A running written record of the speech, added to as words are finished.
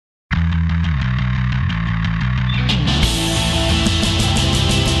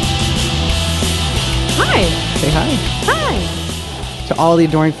all the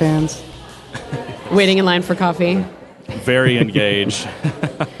Adoring fans. Waiting in line for coffee. Very engaged.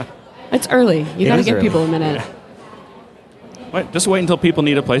 It's early. You got to give people a minute. Just wait until people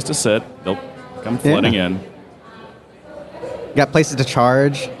need a place to sit. They'll come flooding in. You got places to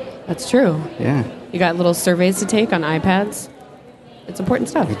charge. That's true. Yeah. You got little surveys to take on iPads. It's important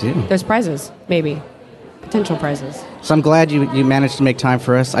stuff. We do. There's prizes, maybe. Potential prizes. So I'm glad you managed to make time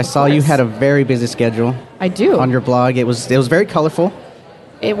for us. I saw you had a very busy schedule. I do. On your blog. It was very colorful.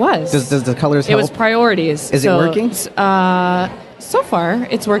 It was. Does the colors help? It was priorities. Is it working? So far,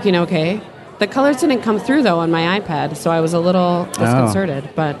 it's working okay. The colors didn't come through, though, on my iPad, so I was a little disconcerted.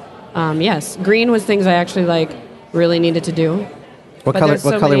 But, yes, green was things I actually, really needed to do. What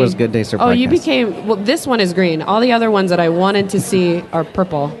color was Good Day Sir podcast? Oh, you became... Well, this one is green. All the other ones that I wanted to see are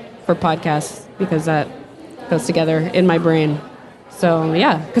purple for podcasts because that goes together in my brain. So,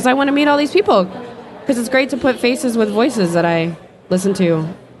 yeah, because I want to meet all these people. Because it's great to put faces with voices that I listen to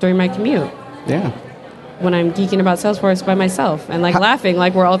during my commute. Yeah. When I'm geeking about Salesforce by myself and laughing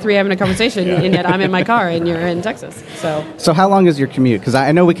like we're all three having a conversation and yet I'm in my car and you're in Texas. So how long is your commute? Because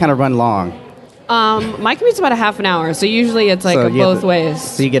I know we kind of run long. My commute's about a half an hour, so usually it's both ways.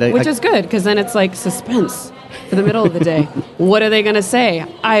 So you get which is good because then it's like suspense for the middle of the day. What are they going to say?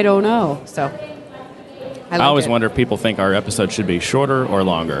 I don't know. So I always wonder if people think our episodes should be shorter or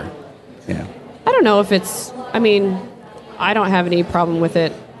longer. Yeah. I don't know if it's. I mean, I don't have any problem with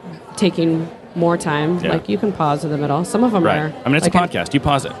it taking more time. Yeah. You can pause in the middle. Some of them are. I mean, it's a podcast. You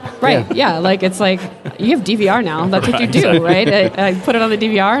pause it. Right. Yeah. It's like you have DVR now. That's what you do, right? I put it on the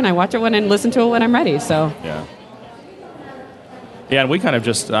DVR and I watch it and listen to it when I'm ready. So. Yeah. Yeah, and we kind of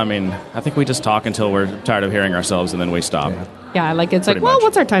just. I mean, I think we just talk until we're tired of hearing ourselves, and then we stop. Yeah. It's Pretty well, much.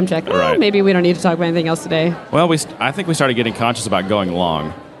 what's our time check? Right. Maybe we don't need to talk about anything else today. Well, I think we started getting conscious about going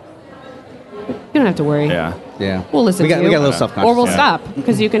long. You don't have to worry. Yeah. Yeah. We'll listen we got to you. a little self-conscious. Or we'll stop,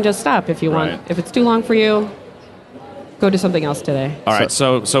 because you can just stop if you want. If it's too long for you, go do something else today. All right,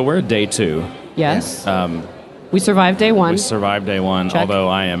 so we're at day 2. Yes. We survived day 1. We survived day 1, Check. although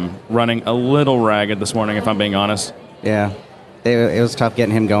I am running a little ragged this morning, if I'm being honest. Yeah. It was tough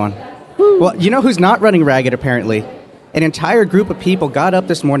getting him going. Well, you know who's not running ragged, apparently? An entire group of people got up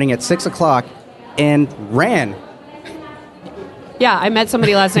this morning at 6 o'clock and ran. Yeah, I met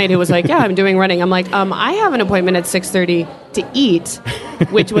somebody last night who was like, yeah, I'm doing running. I'm like, I have an appointment at 6:30 to eat,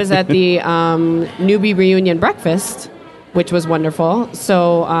 which was at the newbie reunion breakfast, which was wonderful.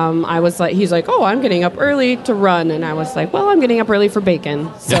 So I was like, he's like, oh, I'm getting up early to run. And I was like, well, I'm getting up early for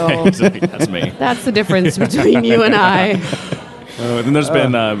bacon. So that's me. That's the difference between you and I. Then there's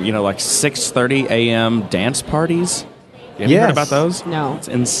been, 6:30 a.m. dance parties. Have you heard about those? No. It's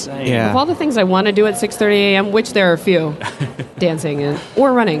insane. Yeah. Of all the things I want to do at 6:30 a.m., which there are a few, dancing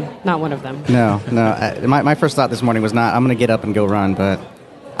or running, not one of them. No. My first thought this morning was not, I'm going to get up and go run, but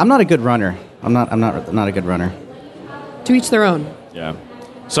I'm not a good runner. I'm not a good runner. To each their own. Yeah.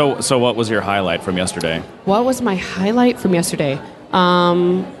 So what was your highlight from yesterday? What was my highlight from yesterday?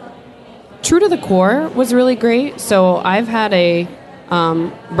 True to the Core was really great. So I've had a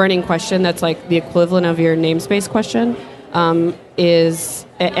burning question that's like the equivalent of your namespace question. And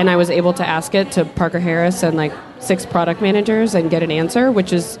I was able to ask it to Parker Harris and 6 product managers and get an answer,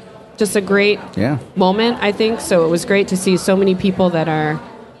 which is just a great moment, I think. So it was great to see so many people that are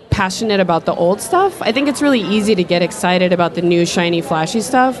passionate about the old stuff. I think it's really easy to get excited about the new, shiny, flashy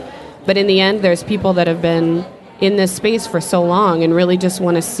stuff. But in the end, there's people that have been in this space for so long and really just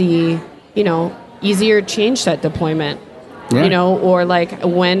want to see, easier change set deployment, or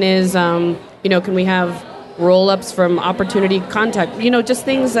when is, can we have roll-ups from opportunity contact, just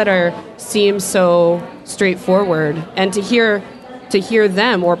things that seem so straightforward. And to hear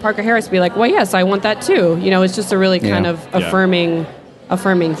them or Parker Harris be like, well, yes, I want that too. It's just a really kind of affirming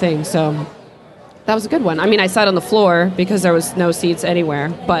thing. So that was a good one. I mean, I sat on the floor because there was no seats anywhere,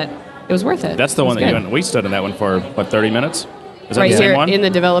 but it was worth it. That's the one that you and we stood in that one for, 30 minutes? Is that right the same here one? in the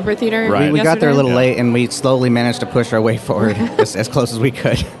developer theater. Right. We got there a little late, and we slowly managed to push our way forward as close as we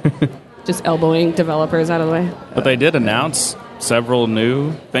could. Just elbowing developers out of the way. But they did announce several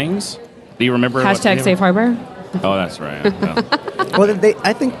new things. Do you remember? Hashtag Safe Harbor. Oh, that's right. Yeah. Well,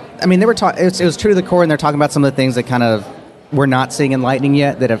 they were talking. It was true to the core, and they're talking about some of the things that kind of we're not seeing in Lightning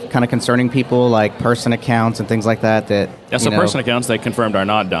yet that are kind of concerning people, like person accounts and things like that. Person accounts they confirmed are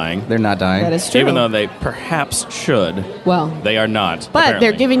not dying. They're not dying. That is true. Even though they perhaps should. Well, they are not. But apparently.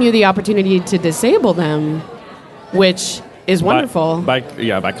 they're giving you the opportunity to disable them, which is wonderful. By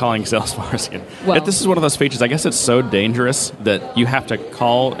calling Salesforce. Well, this is one of those features. I guess it's so dangerous that you have to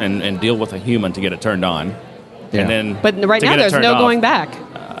call and deal with a human to get it turned on. Yeah. And then, but right now there's no going back.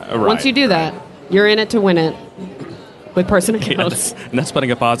 Right, Once you do that, you're in it to win it. with person accounts. And that's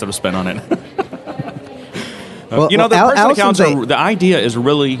putting a positive spin on it. Well, the person accounts Allison's the idea is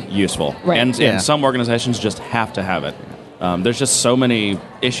really useful, right. and some organizations just have to have it. There's just so many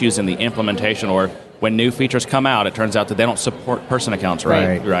issues in the implementation, or when new features come out, it turns out that they don't support person accounts,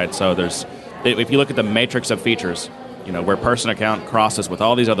 right? So if you look at the matrix of features, where person account crosses with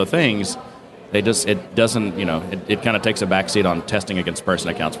all these other things, it doesn't, it kind of takes a backseat on testing against person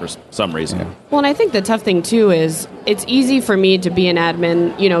accounts for some reason. Yeah. Well, and I think the tough thing too is it's easy for me to be an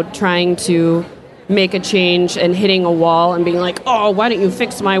admin, trying to make a change and hitting a wall and being like, oh, why don't you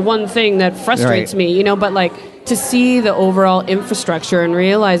fix my one thing that frustrates me, but like to see the overall infrastructure and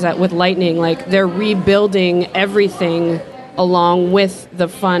realize that with Lightning, like they're rebuilding everything along with the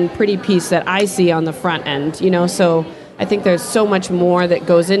fun, pretty piece that I see on the front end, so I think there's so much more that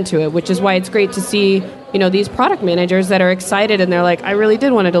goes into it, which is why it's great to see, these product managers that are excited and they're like, I really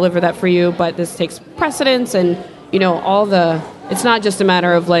did want to deliver that for you, but this takes precedence and, it's not just a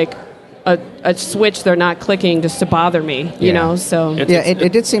matter of like a switch they're not clicking just to bother me, so.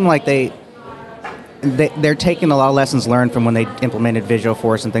 It did seem like they're taking a lot of lessons learned from when they implemented Visual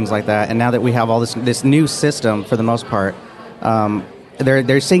Force and things like that, and now that we have all this new system for the most part,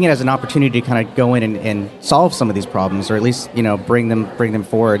 they're seeing it as an opportunity to kind of go in and solve some of these problems, or at least bring them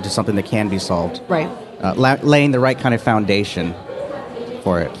forward to something that can be solved. Right. Laying the right kind of foundation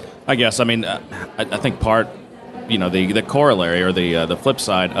for it. I guess. I mean, I think part, the corollary or the flip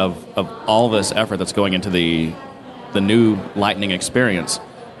side of all this effort that's going into the new Lightning experience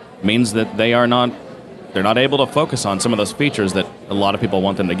means that they're not able to focus on some of those features that a lot of people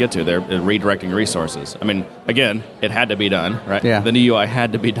want them to get to. They're redirecting resources. I mean, again, it had to be done, right? Yeah. The new UI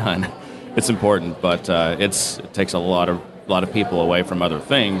had to be done. It's important, but it takes a lot of people away from other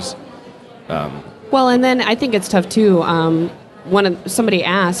things. Well, and then I think it's tough too. Somebody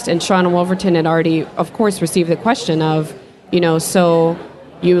asked, and Sean Wolverton had already, of course, received the question of, so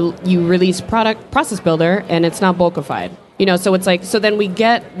you release Process Builder and it's not bulkified. So it's like, so then we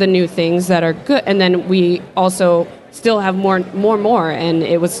get the new things that are good, and then we also still have more, and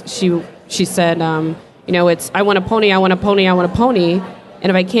it was, she said, it's, I want a pony, and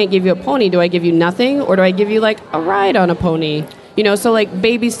if I can't give you a pony, do I give you nothing, or do I give you like a ride on a pony? So like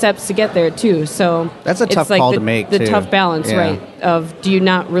baby steps to get there too. So that's a tough call to make. The tough balance, right? Of do you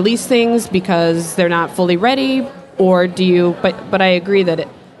not release things because they're not fully ready, or do you? But I agree that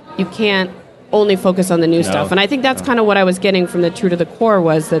you can't only focus on the new stuff, and I think that's kind of what I was getting from the True to the Core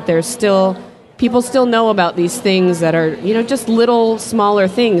was that people still know about these things that are just little smaller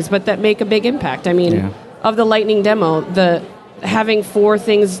things, but that make a big impact. I mean, of the Lightning demo, having 4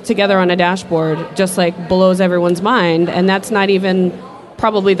 things together on a dashboard just like blows everyone's mind, and that's not even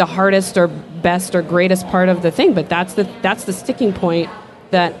probably the hardest or best or greatest part of the thing, but that's the sticking point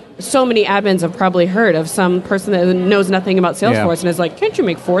that so many admins have probably heard of some person that knows nothing about Salesforce and is like, can't you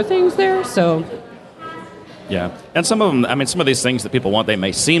make 4 things there? So yeah, and some of them, I mean, some of these things that people want, they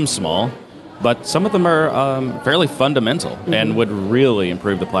may seem small, but some of them are fairly fundamental and would really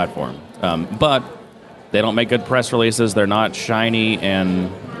improve the platform, but they don't make good press releases. They're not shiny and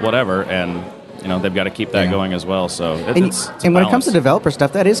whatever, and they've got to keep that going as well. So it's when it comes to developer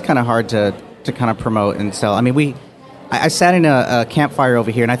stuff, that is kind of hard to kind of promote and sell. I mean, I sat in a campfire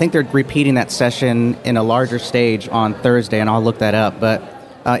over here, and I think they're repeating that session in a larger stage on Thursday, and I'll look that up. But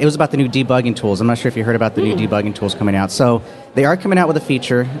it was about the new debugging tools. I'm not sure if you heard about the new debugging tools coming out. So they are coming out with a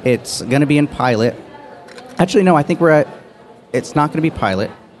feature. It's going to be in pilot. Actually, no, I think it's not going to be pilot.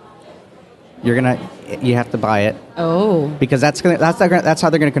 You have to buy it. Oh. Because that's how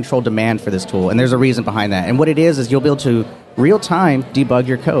they're going to control demand for this tool, and there's a reason behind that. And what it is you'll be able to real-time debug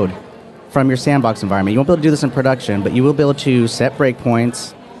your code from your sandbox environment. You won't be able to do this in production, but you will be able to set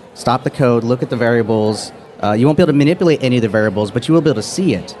breakpoints, stop the code, look at the variables. You won't be able to manipulate any of the variables, but you will be able to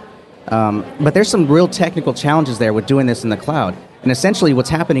see it. But there's some real technical challenges there with doing this in the cloud. And essentially what's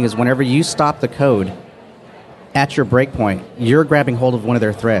happening is whenever you stop the code at your breakpoint, you're grabbing hold of one of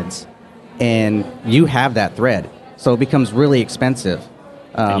their threads, and you have that thread. So it becomes really expensive.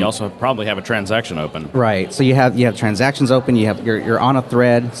 And you also probably have a transaction open. Right. So you have transactions open, you're on a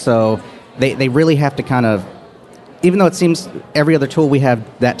thread, so they really have to kind of, even though it seems every other tool we have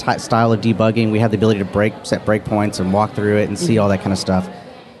that style of debugging, we have the ability to set breakpoints and walk through it and see all that kind of stuff.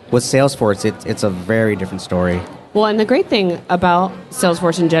 With Salesforce, it's a very different story. Well, and the great thing about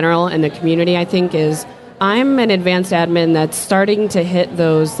Salesforce in general and the community, I think, is I'm an advanced admin that's starting to hit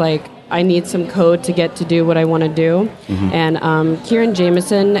those, like, I need some code to get to do what I want to do. Mm-hmm. And Kieran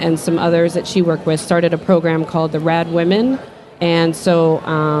Jameson and some others that she worked with started a program called the Rad Women. And so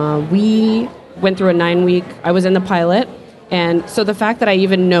we went through a 9-week, I was in the pilot, And so the fact that I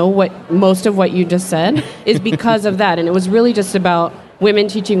even know most of what you just said is because of that. And it was really just about women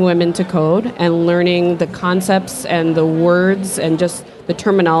teaching women to code and learning the concepts and the words and just the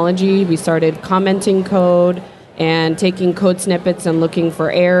terminology. We started commenting code and taking code snippets and looking for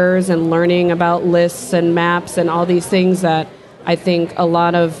errors and learning about lists and maps and all these things that I think a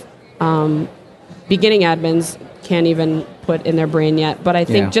lot of beginning admins can't even put in their brain yet. But I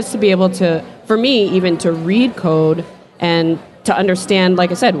think just to be able to, for me, even to read code and to understand,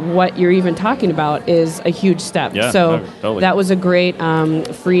 like I said, what you're even talking about is a huge step. Yeah, so totally. that was a great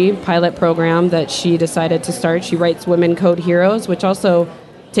free pilot program that she decided to start. She writes Women Code Heroes, which also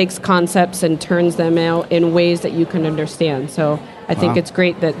takes concepts and turns them out in ways that you can understand. So I think it's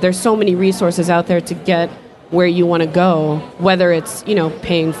great that there's so many resources out there to get where you want to go, whether it's,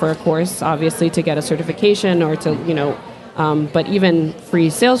 paying for a course, obviously, to get a certification or to, but even free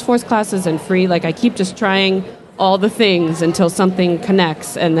Salesforce classes and free, I keep just trying all the things until something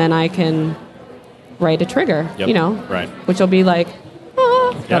connects, and then I can write a trigger, right. which will be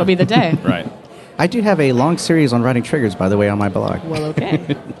that'll be the day. Right. I do have a long series on writing triggers, by the way, on my blog. Well,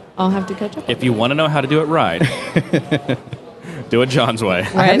 okay. I'll have to catch up. If you want to know how to do it right, do it John's way.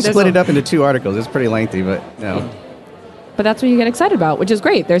 Right, I had to split it up into 2 articles. It's pretty lengthy, but no. But that's what you get excited about, which is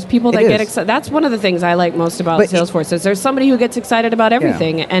great. There's people that get excited. That's one of the things I like most about Salesforce is there's somebody who gets excited about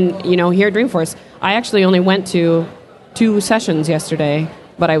everything. Yeah. And, here at Dreamforce, I actually only went to 2 sessions yesterday,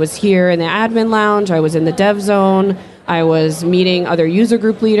 but I was here in the admin lounge. I was in the dev zone. I was meeting other user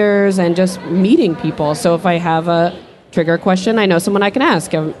group leaders and just meeting people. So if I have a trigger question, I know someone I can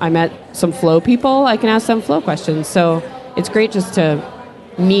ask. I met some flow people. I can ask them flow questions. So it's great just to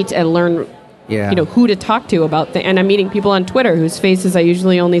meet and learn who to talk to about and I'm meeting people on Twitter whose faces I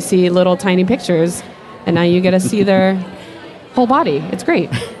usually only see little tiny pictures, and now you get to see their whole body. It's great.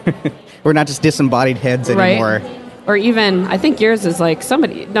 We're not just disembodied heads anymore. Right? Or even, I think yours is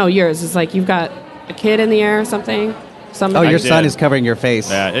yours is you've got a kid in the air or something. Oh, your son is covering your face.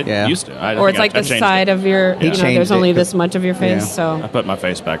 Yeah, it used to. Or it's the side of your, there's only this much of your face. So I put my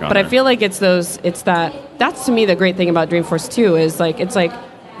face back on But there. I feel like that's to me the great thing about Dreamforce too, is it's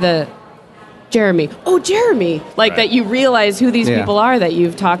the Jeremy. Oh, Jeremy. Right. That you realize who these people are that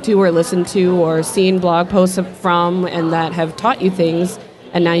you've talked to or listened to or seen blog posts from and that have taught you things.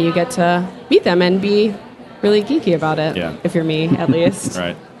 And now you get to meet them and be really geeky about it. Yeah. If you're me, at least.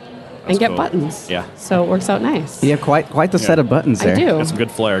 Right. And get buttons. Yeah. So it works out nice. You have quite the set of buttons there. I do. Got some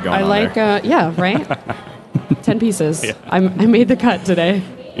good flair going on there. Right? 10 pieces. Yeah. I made the cut today.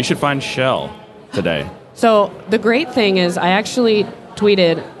 You should find Shell today. So the great thing is I actually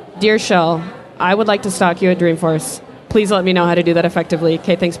tweeted, "Dear Shell, I would like to stalk you at Dreamforce. Please let me know how to do that effectively.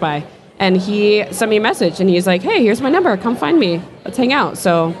 Okay, thanks, bye." And he sent me a message, and he's like, "Hey, here's my number. Come find me. Let's hang out."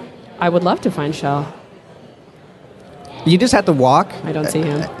 So I would love to find Shell. You just have to walk. I don't see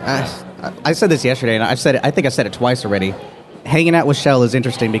him. I said this yesterday, and I think I said it twice already. Hanging out with Shell is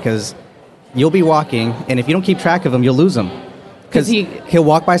interesting because you'll be walking, and if you don't keep track of him, you'll lose him. Because he'll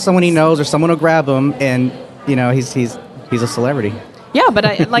walk by someone he knows, or someone will grab him, and he's a celebrity. Yeah,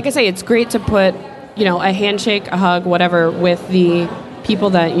 but like I say, it's great to put, a handshake, a hug, whatever, with the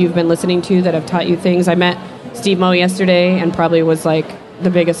people that you've been listening to that have taught you things. I met Steve Moe yesterday and probably was the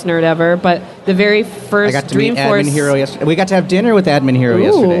biggest nerd ever, but the very first I got to Dreamforce... meet Admin Hero yesterday. We got to have dinner with Admin Hero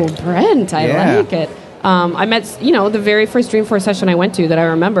yesterday. Ooh, Brent, I like it. I met, the very first Dreamforce session I went to that I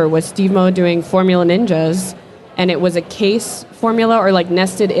remember was Steve Moe doing Formula Ninjas, and it was a case formula or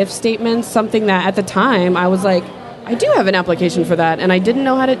nested if statements, something that at the time I was like, I do have an application for that, and I didn't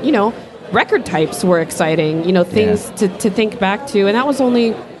know how to, record types were exciting, things to think back to, and that was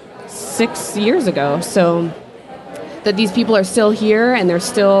only 6 years ago, so that these people are still here, and they're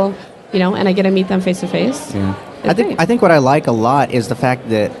still, and I get to meet them face to face. I think what I like a lot is the fact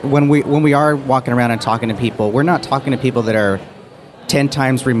that when we are walking around and talking to people, we're not talking to people that are 10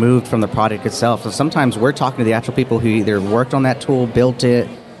 times removed from the product itself. So sometimes we're talking to the actual people who either worked on that tool, built it.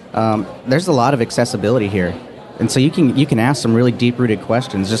 There's a lot of accessibility here. And so you can ask some really deep-rooted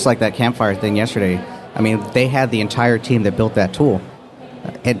questions, just like that campfire thing yesterday. I mean, they had the entire team that built that tool.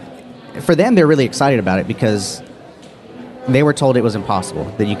 And for them, they're really excited about it because they were told it was impossible,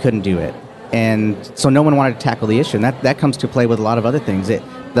 that you couldn't do it. And so no one wanted to tackle the issue. And that comes to play with a lot of other things.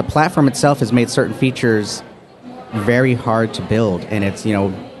 The platform itself has made certain features very hard to build. And it's,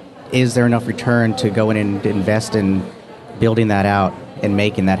 is there enough return to go in and invest in building that out and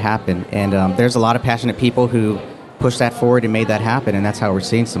making that happen? And there's a lot of passionate people who pushed that forward and made that happen. And that's how we're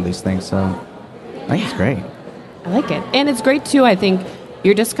seeing some of these things. So I think it's great. I like it. And it's great, too. I think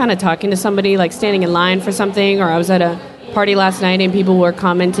you're just kind of talking to somebody, standing in line for something. Or I was at a party last night and people were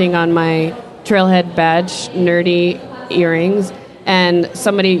commenting on my Trailhead badge nerdy earrings, and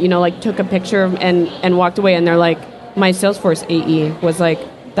somebody, like took a picture and walked away, and they're like, my Salesforce AE was like,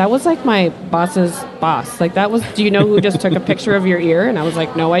 that was like my boss's boss. Like that was, do you know who just took a picture of your ear? And I was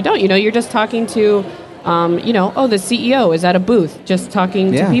like, no, I don't. You're just talking to, the CEO is at a booth just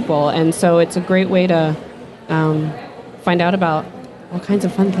talking to people. And so it's a great way to find out about all kinds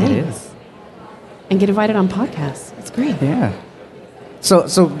of fun things. It is. And get invited on podcasts. It's great. Yeah. So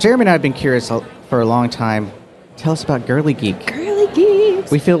Jeremy and I have been curious for a long time. Tell us about Girly Geek. Girly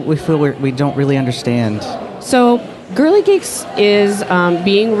Geeks. We feel we don't really understand. So Girly Geeks is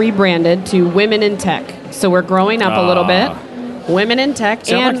being rebranded to Women in Tech. So we're growing up a little bit. Women in Tech.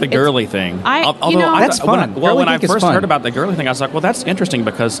 Sounds like the girly thing. That's fun. When I first heard about the girly thing, I was like, well, that's interesting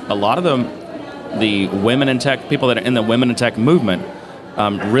because a lot of the women in tech, people that are in the women in tech movement,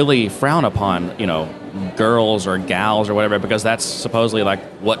 really frown upon, girls or gals or whatever, because that's supposedly like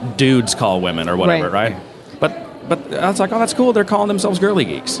what dudes call women or whatever, right? But I was like, oh, that's cool. They're calling themselves Girly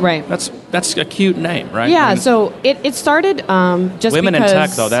Geeks. Right. That's a cute name, right? Yeah, so it started just women because... in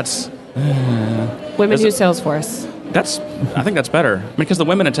tech, though, that's... women who Salesforce. I think that's better. I mean, because the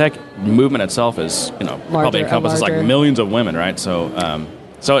women in tech movement itself is, probably encompasses like millions of women, right? So...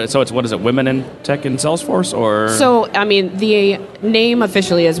 So it's what is it? Women in Tech in Salesforce, or so? I mean, the name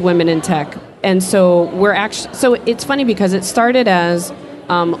officially is Women in Tech, and so we're actually. So it's funny because it started as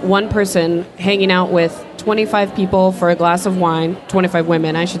one person hanging out with 25 people for a glass of wine, 25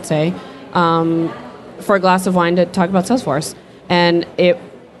 women, I should say, for a glass of wine to talk about Salesforce, and it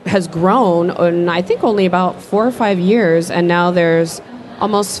has grown in I think only about 4 or 5 years, and now there's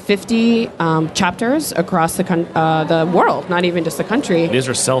almost 50 chapters across the world, not even just the country. These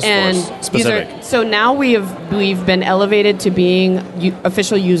are Salesforce specific. So now we've been elevated to being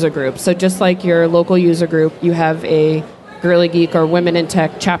official user groups. So just like your local user group, you have a Girly Geek or Women in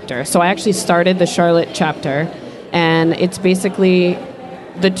Tech chapter. So I actually started the Charlotte chapter, and it's basically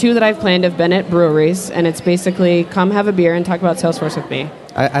the 2 that I've planned have been at breweries, and it's basically come have a beer and talk about Salesforce with me.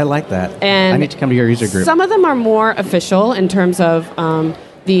 I like that. And I need to come to your user group. Some of them are more official in terms of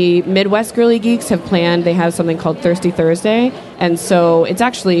the Midwest Girly Geeks have planned. They have something called Thirsty Thursday, and so it's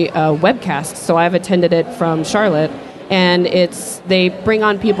actually a webcast. So I've attended it from Charlotte, and they bring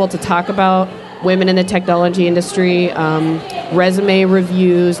on people to talk about women in the technology industry, resume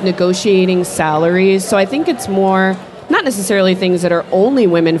reviews, negotiating salaries. So I think it's more not necessarily things that are only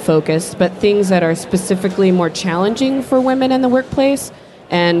women focused, but things that are specifically more challenging for women in the workplace.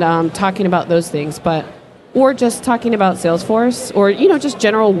 And talking about those things, or just talking about Salesforce, or just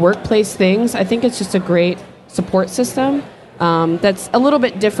general workplace things. I think it's just a great support system that's a little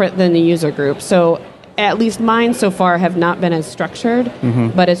bit different than the user group. So at least mine so far have not been as structured,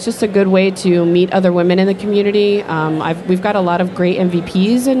 but it's just a good way to meet other women in the community. We've got a lot of great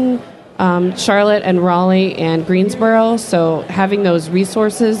MVPs in Charlotte and Raleigh and Greensboro, so having those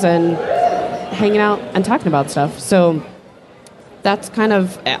resources and hanging out and talking about stuff. So that's kind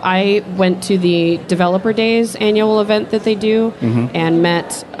of, I went to the Developer Days annual event that they do and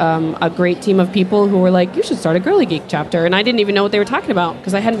met a great team of people who were like, you should start a Girly Geek chapter. And I didn't even know what they were talking about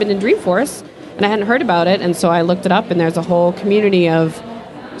because I hadn't been in Dreamforce and I hadn't heard about it. And so I looked it up, and there's a whole community of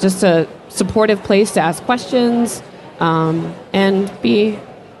just a supportive place to ask questions and be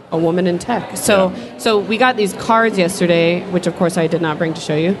a woman in tech. So we got these cards yesterday, which of course I did not bring to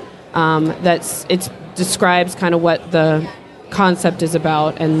show you. It describes kind of what the concept is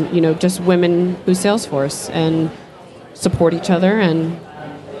about, and just women who Salesforce and support each other and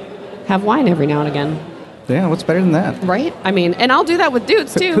have wine every now and again. Yeah, what's better than that? Right? I mean, and I'll do that with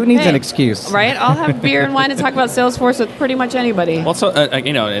dudes too. Who needs an excuse? Right? I'll have beer and wine and talk about Salesforce with pretty much anybody. Well, so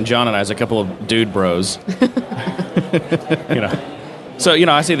and John and I, as a couple of dude bros, So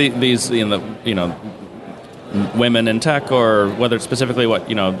I see these women in tech, or whether it's specifically what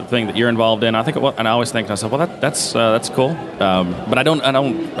the thing that you're involved in. I think, and I always think to myself, well, that's cool. But I don't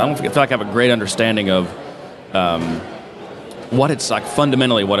feel like I have a great understanding of what it's like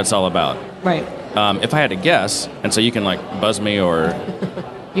fundamentally, what it's all about. Right. If I had to guess, and so you can buzz me or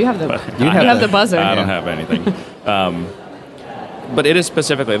you have the buzzer. I don't have anything. But it is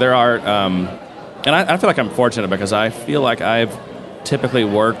specifically there are, and I feel like I'm fortunate because I feel like I've typically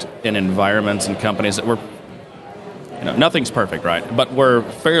worked in environments and companies that were. Nothing's perfect, right? But we're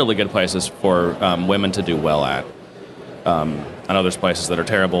fairly good places for women to do well at. I know there's places that are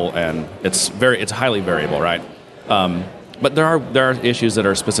terrible, and it's highly variable, right? But there are issues that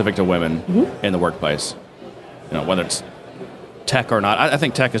are specific to women in the workplace. Whether it's tech or not. I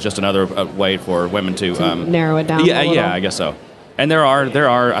think tech is just another way for women to narrow it down. Yeah, I guess so. And there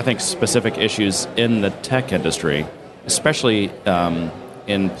are I think specific issues in the tech industry, especially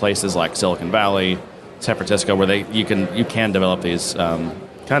in places like Silicon Valley. San Francisco, where you can develop these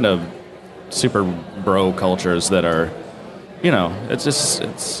kind of super bro cultures that are,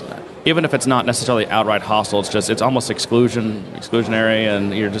 it's even if it's not necessarily outright hostile, it's almost exclusionary,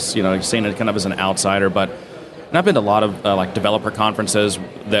 and you're just you're seeing it kind of as an outsider. And I've been to a lot of like developer conferences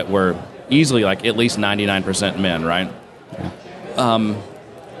that were easily like at least 99% men, right? Yeah.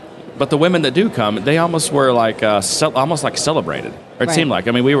 But the women that do come, they almost were like almost like celebrated. Or it seemed like.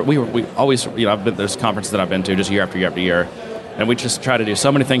 I mean, we always, there's conferences that I've been to just year after year after year, and we just try to do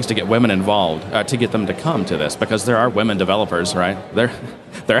so many things to get women involved, to get them to come to this, because there are women developers, right? They're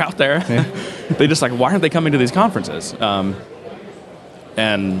out there. Yeah. They just like, why aren't they coming to these conferences?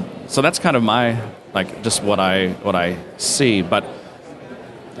 And so that's kind of my just what I see. But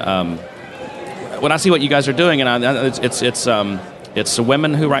when I see what you guys are doing, and it's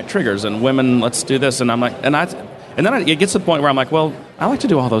women who write triggers, and women, let's do this, and I'm like, and then it gets to the point where I'm like, well, I like to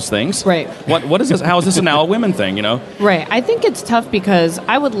do all those things. Right. What is this? How is this now a women thing? Right. I think it's tough because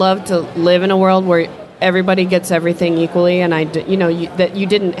I would love to live in a world where everybody gets everything equally, and that you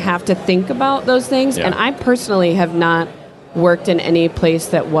didn't have to think about those things. Yeah. And I personally have not worked in any place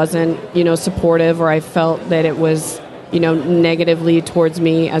that wasn't supportive, or I felt that it was negatively towards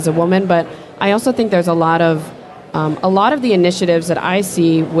me as a woman. But I also think there's a lot of the initiatives that I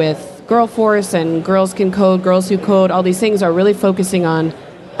see with Girl Force and Girls Can Code, Girls Who Code, all these things are really focusing on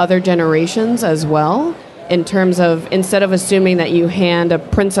other generations as well, in terms of, instead of assuming that you hand a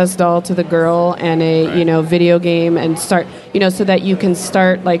princess doll to the girl and a video game and start, so that you can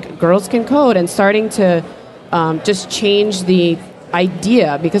start like Girls Can Code, and starting to just change the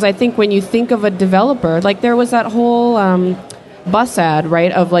idea. Because I think when you think of a developer, like there was that whole bus ad,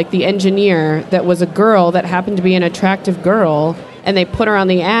 right, of like the engineer that was a girl that happened to be an attractive girl, and they put her on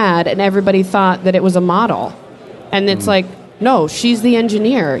the ad, and everybody thought that it was a model. And it's like, no, she's the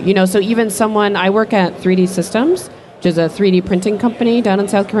engineer. So even I work at 3D Systems, which is a 3D printing company down in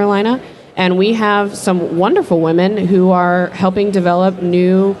South Carolina, and we have some wonderful women who are helping develop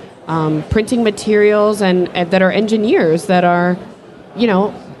new printing materials and that are engineers that are,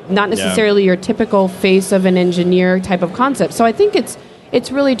 not necessarily your typical face of an engineer type of concept. So I think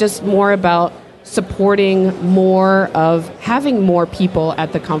it's really just more about supporting more of having more people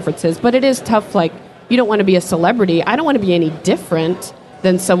at the conferences. But it is tough, like, you don't want to be a celebrity. I don't want to be any different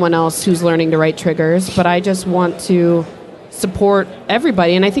than someone else who's learning to write triggers, but I just want to support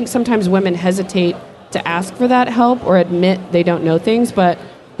everybody. And I think sometimes women hesitate to ask for that help or admit they don't know things. But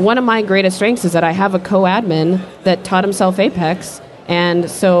one of my greatest strengths is that I have a co-admin that taught himself Apex.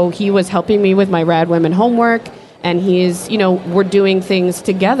 And so he was helping me with my Rad Women homework. And he's, we're doing things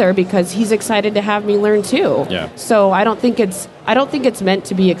together because he's excited to have me learn too. Yeah. So I don't think it's meant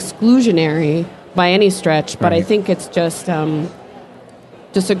to be exclusionary by any stretch, but I think it's just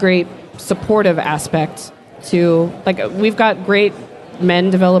a great supportive aspect to, like, we've got great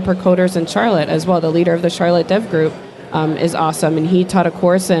men developer coders in Charlotte as well. The leader of the Charlotte Dev Group is awesome, and he taught a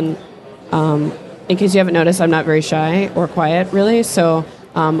course. And in case you haven't noticed, I'm not very shy or quiet really. So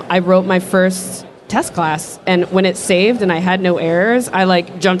I wrote my first test class, and when it saved and I had no errors, I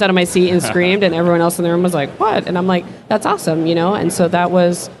jumped out of my seat and screamed, and everyone else in the room was like, what? And I'm like, that's awesome, And so that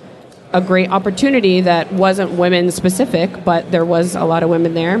was a great opportunity that wasn't women specific, but there was a lot of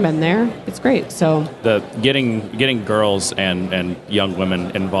women there, men there. It's great. So the getting girls and young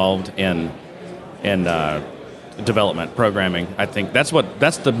women involved in development programming, I think that's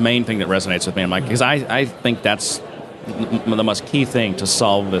the main thing that resonates with me. I'm like, because I think that's the most key thing to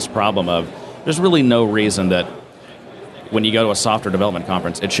solve this problem of, there's really no reason that when you go to a software development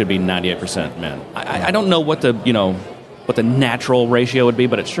conference, it should be 98% men. I don't know what the natural ratio would be,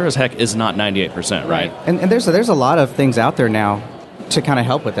 but it sure as heck is not 98%, right? And there's a lot of things out there now to kind of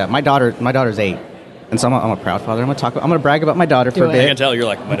help with that. My daughter's 8, and so I'm a proud father. I'm gonna brag about my daughter for a bit. I can tell you're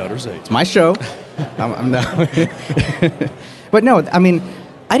like, my daughter's 8. It's my show. I'm not. But no, I mean,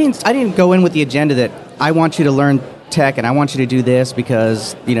 I didn't go in with the agenda that I want you to learn tech and I want you to do this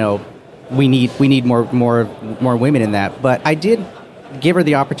because we need more women in that. But I did give her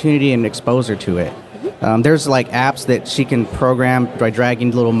the opportunity and expose her to it. There's like apps that she can program by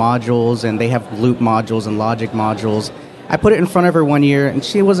dragging little modules, and they have loop modules and logic modules. I put it in front of her one year, and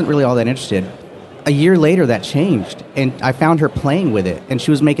she wasn't really all that interested. A year later, that changed, and I found her playing with it, and she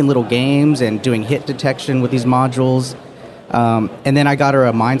was making little games and doing hit detection with these modules. And then I got her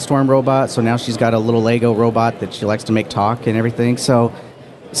a Mindstorm robot, so now she's got a little Lego robot that she likes to make talk and everything. So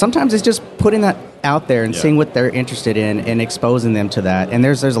sometimes it's just putting that out there and seeing what they're interested in and exposing them to that. And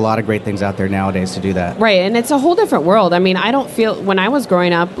there's a lot of great things out there nowadays to do that. Right, and it's a whole different world. I mean, I don't feel, when I was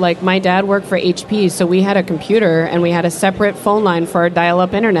growing up, like my dad worked for HP, so we had a computer and we had a separate phone line for our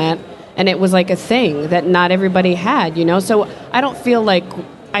dial-up internet. and it was like a thing that not everybody had, So I feel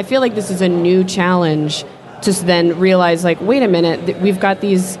like this is a new challenge to then realize, like, wait a minute, we've got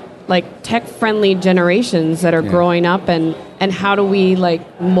these like tech-friendly generations that are growing up, and how do we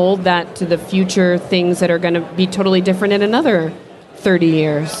like mold that to the future things that are going to be totally different in another 30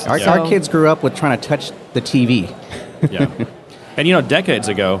 years. Our kids grew up with trying to touch the TV. Yeah. And decades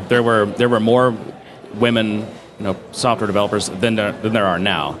ago there were more women software developers than there are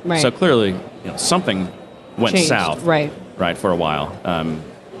now. Right. So clearly something went Changed. south. Right for a while.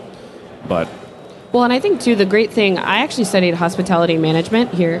 But well, and I think too the great thing, I actually studied hospitality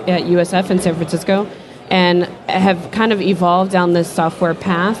management here at USF in San Francisco, and have kind of evolved down this software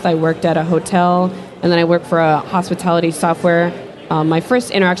path. I worked at a hotel, and then I worked for a hospitality software. My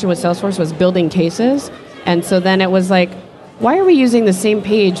first interaction with Salesforce was building cases, and so then it was like, why are we using the same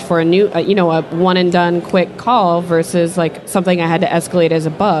page for a new, a one and done quick call versus like something I had to escalate as a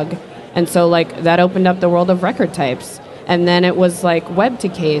bug? And so like that opened up the world of record types, and then it was like web to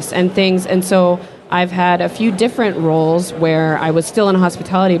case and things, and so I've had a few different roles where I was still in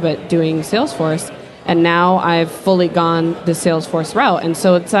hospitality but doing Salesforce, and now I've fully gone the Salesforce route. And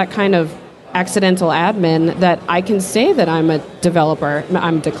so it's that kind of accidental admin that I can say that I'm a developer.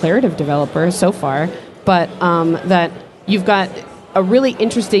 I'm a declarative developer so far, but that you've got a really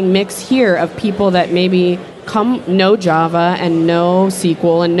interesting mix here of people that maybe know Java and know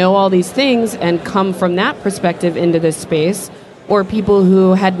SQL and know all these things and come from that perspective into this space, or people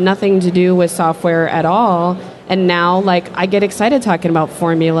who had nothing to do with software at all, and now like I get excited talking about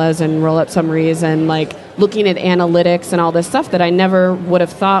formulas and roll-up summaries and like looking at analytics and all this stuff that I never would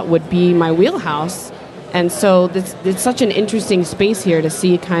have thought would be my wheelhouse. And so it's such an interesting space here to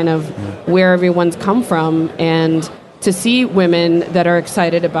see kind of where everyone's come from, and to see women that are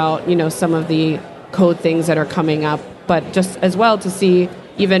excited about some of the code things that are coming up, but just as well to see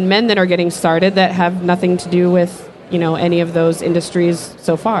even men that are getting started that have nothing to do with any of those industries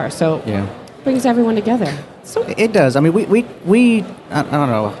so far. So it brings everyone together. So it does. I mean, we I don't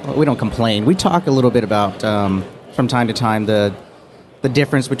know. We don't complain. We talk a little bit about from time to time the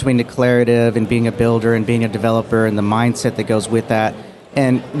difference between declarative and being a builder and being a developer and the mindset that goes with that.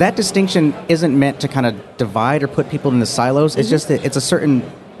 And that distinction isn't meant to kind of divide or put people into silos. It's just that it's a certain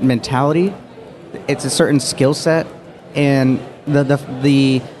mentality, it's a certain skill set, and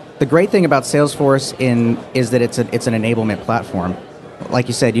the great thing about Salesforce is that it's an enablement platform. Like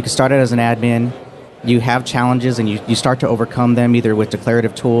you said, you can start out as an admin, you have challenges, and you start to overcome them either with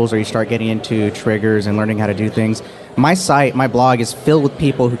declarative tools or you start getting into triggers and learning how to do things. My site, my blog is filled with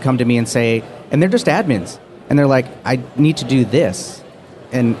people who come to me and say, and they're just admins, and they're like, I need to do this.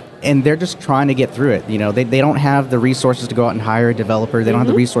 And they're just trying to get through it. They don't have the resources to go out and hire a developer. They don't have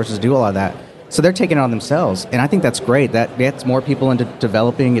the resources to do all of that. So they're taking it on themselves, and I think that's great. That gets more people into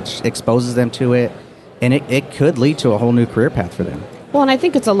developing, it exposes them to it, and it could lead to a whole new career path for them. Well, and I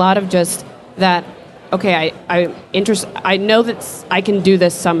think it's a lot of just that, okay, I know that I can do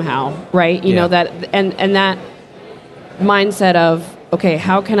this somehow, right? You know, that, and that mindset of, okay,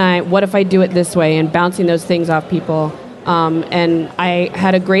 what if I do it this way, and bouncing those things off people. And I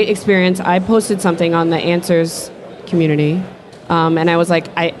had a great experience. I posted something on the Answers community, and I was like,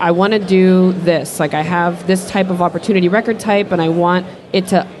 I want to do this. Like, I have this type of opportunity record type, and I want it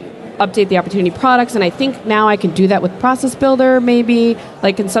to update the opportunity products, and I think now I can do that with Process Builder, maybe.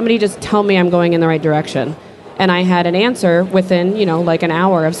 Like, can somebody just tell me I'm going in the right direction? And I had an answer within, like an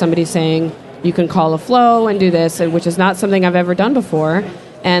hour of somebody saying, you can call a flow and do this, which is not something I've ever done before.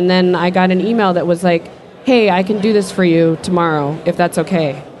 And then I got an email that was like, hey, I can do this for you tomorrow, if that's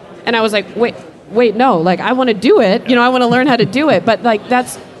okay. And I was like, wait, no, like, I want to do it. I want to learn how to do it. But like,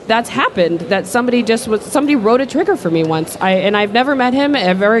 that's happened, that somebody wrote a trigger for me once. And I've never met him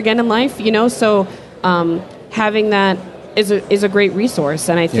ever again in life, so having that is a great resource.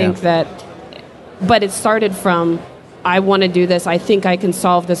 And I think that, but it started from, I want to do this, I think I can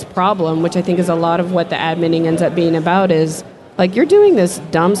solve this problem, which I think is a lot of what the adminning ends up being about is, like, you're doing this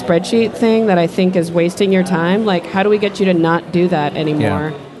dumb spreadsheet thing that I think is wasting your time. Like, how do we get you to not do that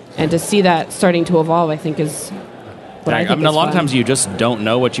anymore? Yeah. And to see that starting to evolve, I think is what I think a lot of times you just don't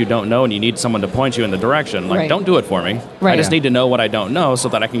know what you don't know, and you need someone to point you in the direction. Like, don't do it for me. Right. I just need to know what I don't know so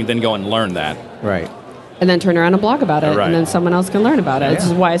that I can then go and learn that. Right. And then turn around and blog about it, and then someone else can learn about it. Yeah. This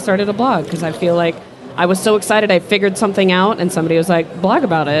is why I started a blog, because I feel like I was so excited I figured something out, and somebody was like, blog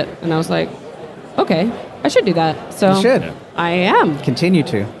about it. And I was like, okay, I should do that. So you should. I am. Continue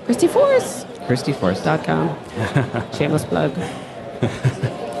to. Christy Force. ChristyForce.com. Shameless plug.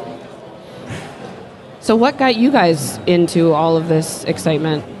 So what got you guys into all of this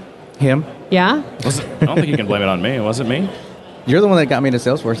excitement? Him. Yeah? I don't think you can blame it on me. Was it me? You're the one that got me into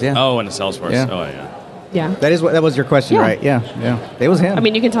Salesforce, yeah. Oh, into Salesforce. Yeah. Oh, yeah. Yeah. That was your question, right? Yeah. It was him. I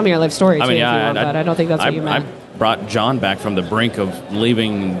mean, you can tell me your life story too, I mean, if you want, but I don't think that's what you meant. I brought John back from the brink of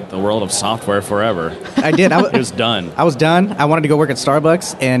leaving the world of software forever. I did. He was done. I was done. I wanted to go work at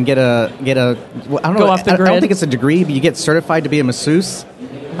Starbucks and get a. Well, I don't know. Off the grid. I don't think it's a degree, but you get certified to be a masseuse.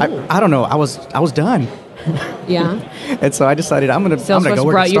 I don't know. I was done. Yeah. And so I decided I'm gonna go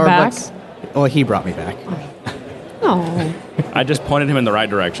work brought at you Starbucks. back? Well, he brought me back. Oh. I just pointed him in the right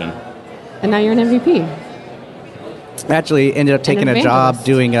direction. And now you're an MVP. Actually, ended up taking a job evangelist.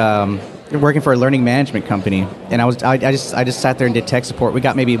 doing working for a learning management company, and I just sat there and did tech support. We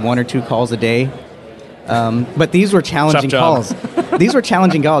got maybe 1 or 2 calls a day, but these were challenging calls. These were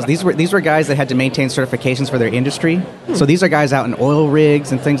challenging calls. These were guys that had to maintain certifications for their industry. So these are guys out in oil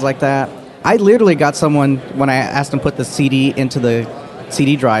rigs and things like that. I literally got someone when I asked him to put the CD into the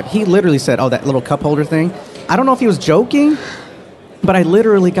CD drive. He literally said, "Oh, that little cup holder thing." I don't know if he was joking, but I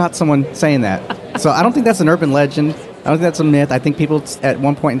literally got someone saying that. So I don't think that's an urban legend. I don't think that's a myth. I think people at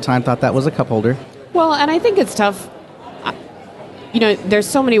one point in time thought that was a cup holder. Well, and I think it's tough. There's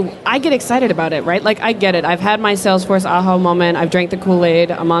so many. I get excited about it, right? Like, I get it. I've had my Salesforce aha moment. I've drank the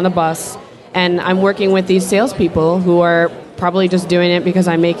Kool-Aid. I'm on the bus. And I'm working with these salespeople who are probably just doing it because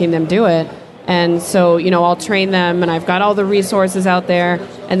I'm making them do it. And so, I'll train them, and I've got all the resources out there.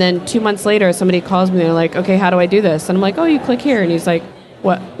 And then 2 months later, somebody calls me. They're like, "Okay, how do I do this?" And I'm like, "Oh, you click here." And he's like,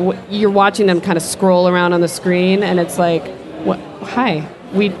 What you're watching them kind of scroll around on the screen, and it's like, "What? Hi,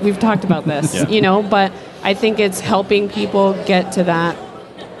 we've talked about this, Yeah. But I think it's helping people get to that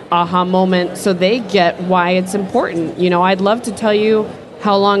aha moment, so they get why it's important. I'd love to tell you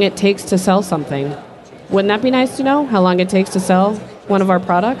how long it takes to sell something. Wouldn't that be nice to know how long it takes to sell one of our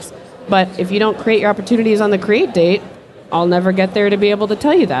products? But if you don't create your opportunities on the create date, I'll never get there to be able to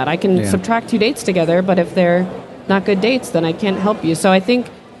tell you that. I can subtract 2 dates together, but if they're not good dates, then I can't help you. So I think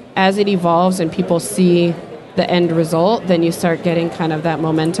as it evolves and people see the end result, then you start getting kind of that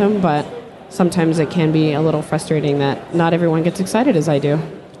momentum, but sometimes it can be a little frustrating that not everyone gets excited as I do.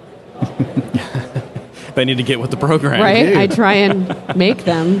 They need to get with the program. Right? I try and make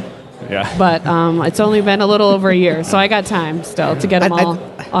them. Yeah. But it's only been a little over a year, so I got time still to get them all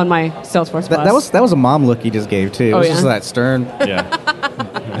on my Salesforce bus. That was a mom look you just gave, too. It was just that stern. Yeah.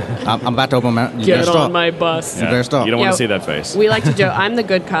 I'm about to open my mouth. Get on my bus. Yeah. Better stop. You don't want to see that face. We like to joke. I'm the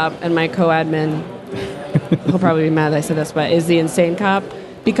good cop, and my co-admin, he'll probably be mad that I said this, but is the insane cop.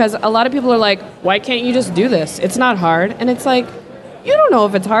 Because a lot of people are like, why can't you just do this? It's not hard. And it's like, you don't know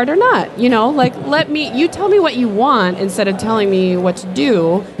if it's hard or not. Like, you tell me what you want instead of telling me what to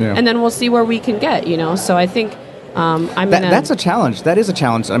do, and then we'll see where we can get, So I think that's a challenge. That is a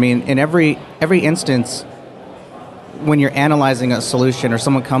challenge. I mean, in every instance, when you're analyzing a solution or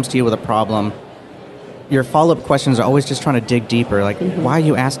someone comes to you with a problem, your follow-up questions are always just trying to dig deeper. Like, why are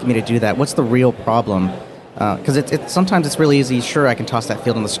you asking me to do that? What's the real problem? Because sometimes it's really easy. Sure, I can toss that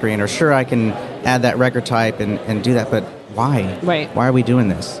field on the screen, or sure, I can add that record type and do that, but why? Right. Why are we doing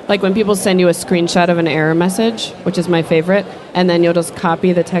this? Like when people send you a screenshot of an error message, which is my favorite, and then you'll just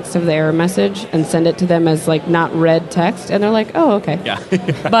copy the text of the error message and send it to them as like not read text, and they're like, "Oh, okay." Yeah.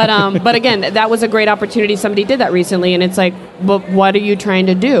 But again, that was a great opportunity. Somebody did that recently, and it's like, "But what are you trying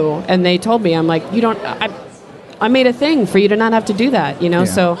to do?" And they told me, I'm like, "You don't. I made a thing for you to not have to do that, Yeah.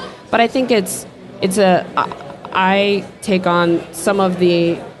 So, but I think I take on some of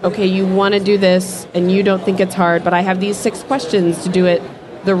the, okay, you want to do this and you don't think it's hard, but I have these 6 questions to do it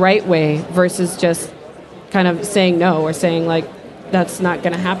the right way versus just kind of saying no or saying like, that's not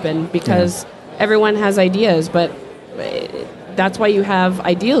going to happen because everyone has ideas, but that's why you have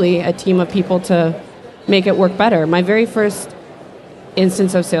ideally a team of people to make it work better. My very first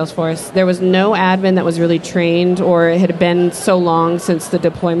instance of Salesforce, there was no admin that was really trained or it had been so long since the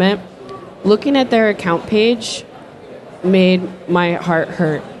deployment. Looking at their account page made my heart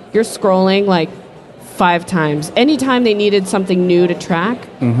hurt. You're scrolling like 5 times. Anytime they needed something new to track,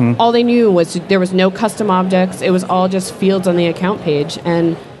 all they knew was there was no custom objects. It was all just fields on the account page.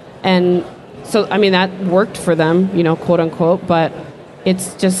 And so, I mean, that worked for them, quote unquote, but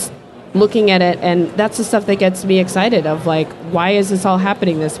it's just looking at it, and that's the stuff that gets me excited of like, why is this all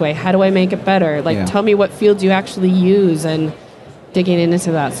happening this way? How do I make it better? Like, tell me what fields you actually use and digging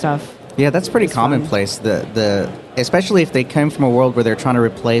into that stuff. Yeah, that's pretty commonplace. The especially if they come from a world where they're trying to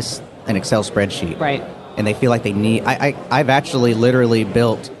replace an Excel spreadsheet, right? And they feel like they need. I've actually literally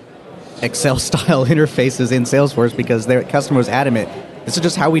built Excel-style interfaces in Salesforce because their customer was adamant. This is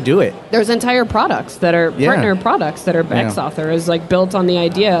just how we do it. There's entire products that are partner products that are Xauthor is like built on the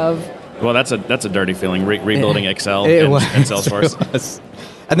idea of. Well, that's a dirty feeling. Rebuilding Excel in Salesforce.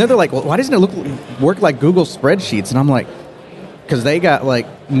 And then they're like, well, why doesn't it work like Google spreadsheets? And I'm like, because they got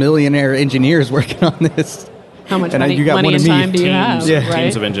like millionaire engineers working on this. How much money and time do you have?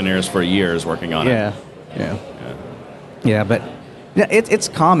 Teams of engineers for years working on it. Yeah, but it's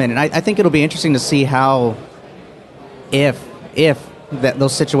common, and I think it'll be interesting to see how, if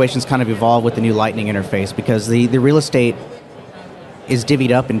those situations kind of evolve with the new Lightning interface, because the real estate is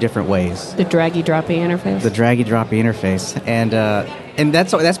divvied up in different ways. The draggy-droppy interface. And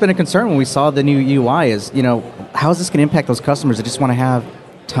that's been a concern when we saw the new UI is, how is this going to impact those customers that just want to have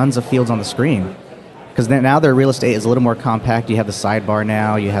tons of fields on the screen? Because now their real estate is a little more compact. You have the sidebar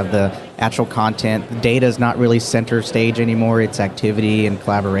now. You have the actual content. The data is not really center stage anymore. It's activity and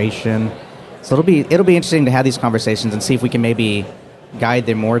collaboration. So it'll be interesting to have these conversations and see if we can maybe guide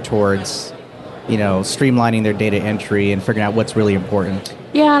them more towards, streamlining their data entry and figuring out what's really important.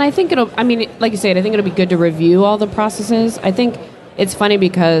 Yeah, and I think like you said, I think it'll be good to review all the processes. I think it's funny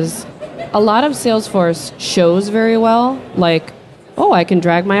because a lot of Salesforce shows very well, like, oh, I can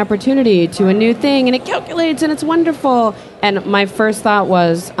drag my opportunity to a new thing, and it calculates, and it's wonderful. And my first thought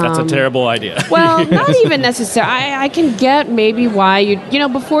was... That's a terrible idea. Well, not even necessarily. I can get maybe why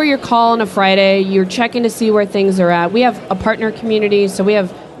before your call on a Friday, you're checking to see where things are at. We have a partner community, so we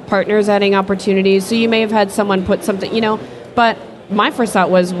have partners adding opportunities. So you may have had someone put something, But my first thought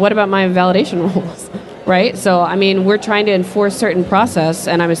was, what about my validation rules, right? So, we're trying to enforce certain process,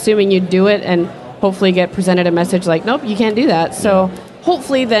 and I'm assuming you'd do it, and hopefully get presented a message like, nope, you can't do that. So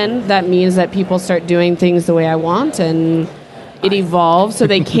hopefully then that means that people start doing things the way I want and it evolves so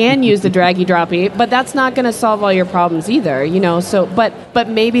they can use the draggy droppy, but that's not going to solve all your problems either, So, but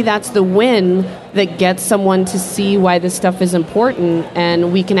maybe that's the win that gets someone to see why this stuff is important,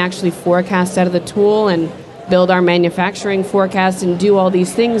 and we can actually forecast out of the tool and build our manufacturing forecast and do all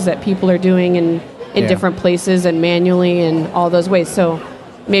these things that people are doing in different places and manually and all those ways. So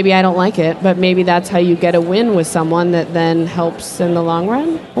maybe I don't like it, but maybe that's how you get a win with someone that then helps in the long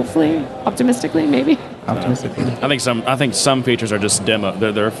run. Hopefully, optimistically, maybe. Optimistically, I think some features are just demo.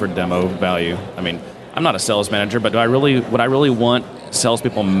 They're there for demo value. I'm not a sales manager, but would I really want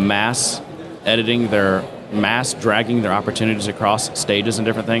salespeople mass dragging their opportunities across stages and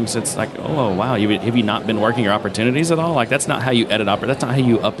different things? It's like, oh wow, have you not been working your opportunities at all? Like that's not how you edit that's not how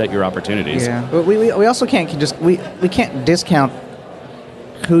you update your opportunities. Yeah, but we also can't we can't discount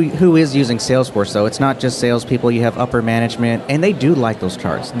who is using Salesforce, though. It's not just salespeople. You have upper management, and they do like those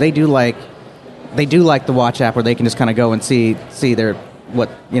charts. They do like the Watch app where they can just kind of go and see what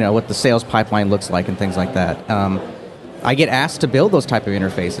the sales pipeline looks like and things like that. I get asked to build those type of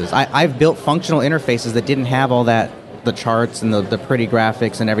interfaces. I've built functional interfaces that didn't have all that, the charts and the pretty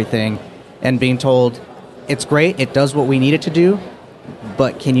graphics and everything, and being told, it's great, it does what we need it to do,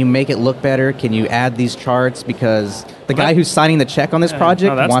 but can you make it look better? Can you add these charts? Because the guy who's signing the check on this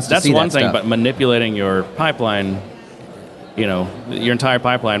project wants to see that stuff. That's one thing, but manipulating your pipeline, your entire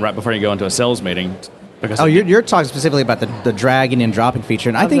pipeline right before you go into a sales meeting. You're talking specifically about the dragging and dropping feature,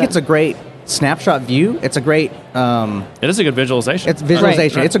 and I think it's a great snapshot view. It's a great... it is a good visualization. It's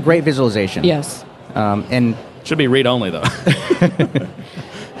visualization. Right. It's a great visualization. Yes. And should be read-only, though.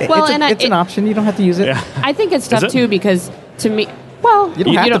 It's an option. You don't have to use it. Yeah. I think it's tough, too, because to me... Well, you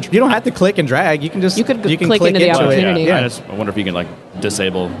don't have to click and drag. You can just click into the opportunity. Yeah. I wonder if you can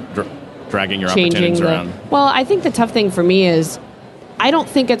disable dragging your opportunities around. Well, I think the tough thing for me is I don't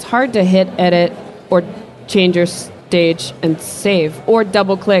think it's hard to hit edit or change your stage and save, or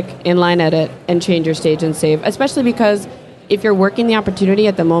double click inline edit and change your stage and save. Especially because if you're working the opportunity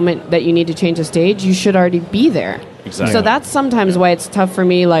at the moment that you need to change a stage, you should already be there. Exactly. So that's sometimes why it's tough for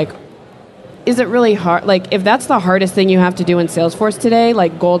me. Like, is it really hard? Like, if that's the hardest thing you have to do in Salesforce today,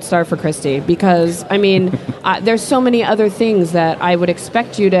 like, gold star for Christy. Because, there's so many other things that I would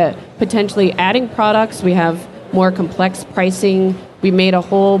expect you to potentially adding products. We have more complex pricing. We made a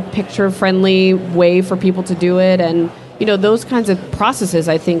whole picture-friendly way for people to do it. And, those kinds of processes,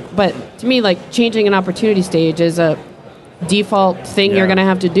 I think. But to me, like, changing an opportunity stage is a default thing you're going to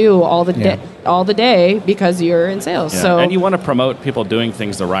have to do all the day because you're in sales. Yeah. So, and you want to promote people doing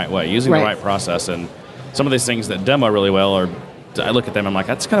things the right way, using the right process. And some of these things that demo really well I look at them, I'm like,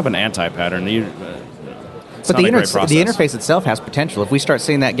 that's kind of an anti-pattern. But the interface itself has potential. If we start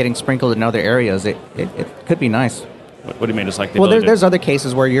seeing that getting sprinkled in other areas, it could be nice. What do you mean? Just like there's other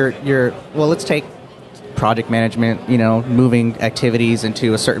cases where you're let's take project management, moving activities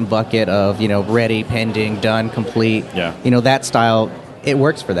into a certain bucket of, ready, pending, done, complete. Yeah. That style, it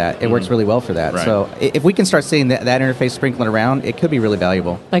works for that. It works really well for that. Right. So if we can start seeing that interface sprinkling around, it could be really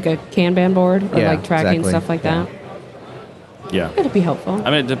valuable. Like a Kanban board or tracking stuff like that. Yeah. It'd be helpful.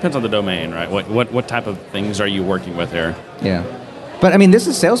 It depends on the domain, right? What type of things are you working with here? Yeah. But, this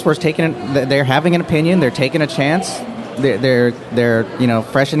is Salesforce they're having an opinion, they're taking a chance. they're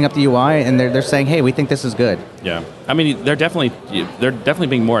freshening up the UI, and they're saying, hey, we think this is good. Yeah, I mean they're definitely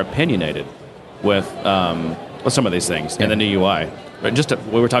being more opinionated with some of these things in the new UI. But just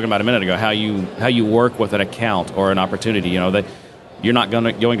we were talking about a minute ago how you work with an account or an opportunity. You're not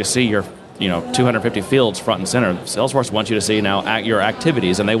going to see your 250 fields front and center. Salesforce wants you to see now your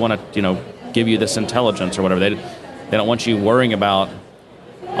activities, and they want to give you this intelligence or whatever. They don't want you worrying about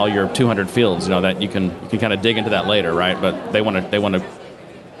all your 200 fields. That you can kind of dig into that later, right? But they want to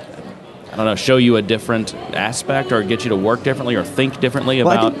I don't know, show you a different aspect or get you to work differently or think differently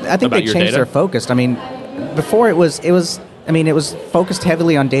about I think they changed their focus. I mean, before it was focused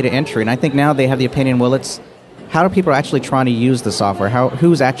heavily on data entry, and I think now they have the opinion, well, it's how are people actually trying to use the software?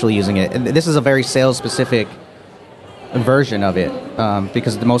 Who's actually using it? And this is a very sales-specific version of it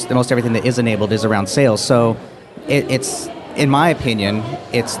because the most everything that is enabled is around sales. So it's in my opinion,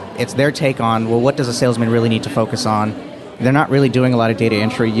 it's their take on, well, what does a salesman really need to focus on? They're not really doing a lot of data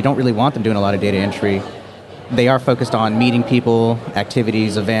entry. You don't really want them doing a lot of data entry. They are focused on meeting people,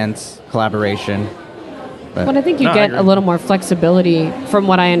 activities, events, collaboration. But I think you get a little more flexibility, from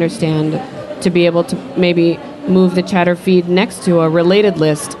what I understand, to be able to maybe move the chatter feed next to a related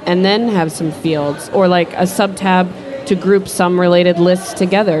list and then have some fields, or like a sub-tab to group some related lists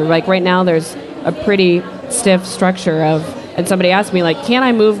together. Like right now there's a pretty stiff structure and somebody asked me, like, can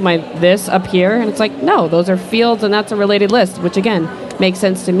I move this up here? And it's like, no, those are fields and that's a related list, which again makes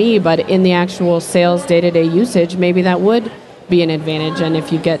sense to me, but in the actual sales day-to-day usage, maybe that would be an advantage. And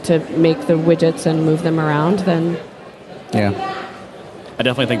if you get to make the widgets and move them around, then yeah. I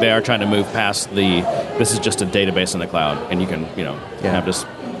definitely think they are trying to move past this is just a database in the cloud, and you can have just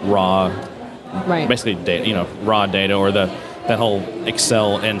raw, basically data, raw data, or that whole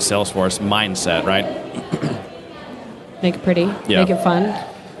Excel and Salesforce mindset, right? Make it pretty, make it fun.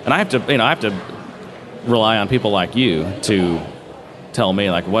 And I have to rely on people like you to tell me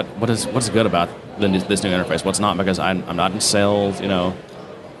like what is good about this new interface, what's not, because I'm not in sales.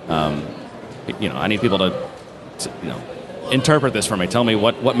 I need people to interpret this for me. Tell me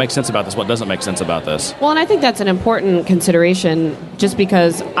what makes sense about this, what doesn't make sense about this. Well, and I think that's an important consideration, just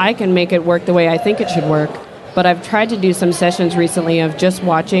because I can make it work the way I think it should work. But I've tried to do some sessions recently of just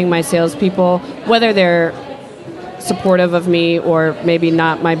watching my salespeople, whether they're supportive of me or maybe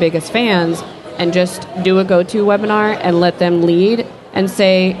not my biggest fans, and just do a go-to webinar and let them lead and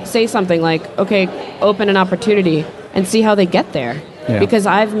say something like, okay, open an opportunity, and see how they get there. Yeah. Because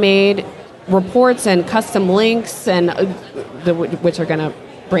I've made reports and custom links, and which are going to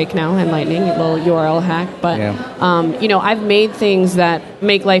break now in Lightning, a little URL hack. But I've made things that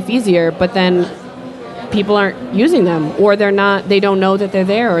make life easier, but then people aren't using them, or they don't know that they're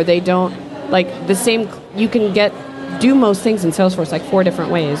there, or they don't like the same. You can do most things in Salesforce like 4 different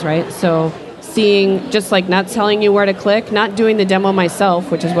ways, right? So seeing, just like not telling you where to click, not doing the demo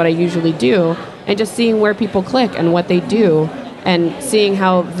myself, which is what I usually do, and just seeing where people click and what they do, and seeing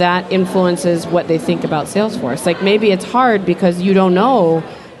how that influences what they think about Salesforce. Like maybe it's hard because you don't know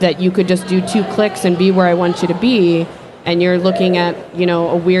that you could just do 2 clicks and be where I want you to be, and you're looking at,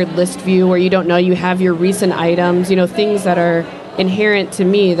 a weird list view where you don't know you have your recent items, things that are inherent to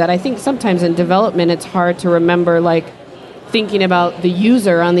me that I think sometimes in development it's hard to remember, like thinking about the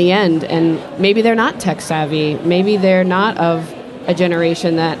user on the end, and maybe they're not tech savvy, maybe they're not of a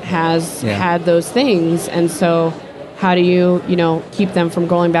generation that has had those things, and so how do you keep them from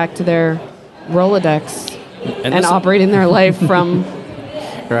going back to their Rolodex and operating their life from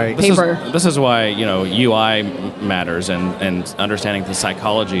right. paper? This is why UI matters, and understanding the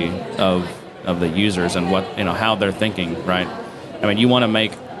psychology of the users and what how they're thinking, right? I mean, you want to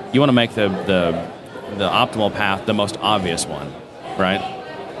make the optimal path the most obvious one, right?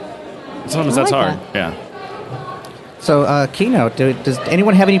 Sometimes that's hard. That. Yeah. So, Keynote. Does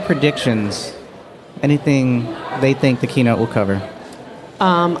anyone have any predictions? Anything they think the Keynote will cover?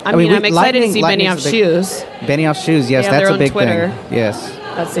 I'm excited to see Benioff's shoes. Benioff's shoes, yes, that's a big Twitter. thing. Yes.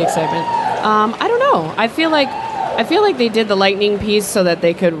 That's the excitement. I don't know. I feel like they did the Lightning piece so that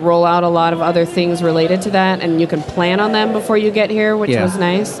they could roll out a lot of other things related to that, and you can plan on them before you get here, which was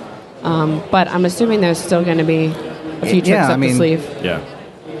nice. But I'm assuming there's still going to be a few tricks up the sleeve. Yeah.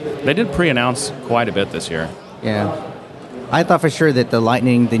 They did pre-announce quite a bit this year. Yeah. I thought for sure that the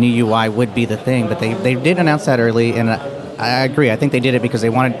Lightning, the new UI, would be the thing, but they did announce that early, and I agree. I think they did it because they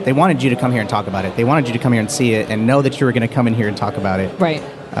wanted you to come here and talk about it. They wanted you to come here and see it and know that you were going to come in here and talk about it. Right.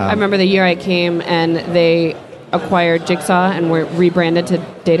 I remember the year I came and they acquired Jigsaw and were rebranded to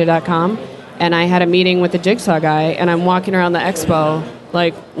Data.com, and I had a meeting with the Jigsaw guy, and I'm walking around the expo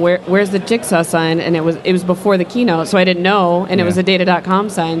like, where's the Jigsaw sign? And it was before the keynote, so I didn't know, and it was a Data.com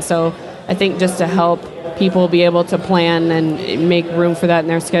sign. So I think just to help people be able to plan and make room for that in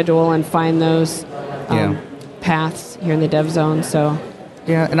their schedule and find those paths here in the dev zone. So.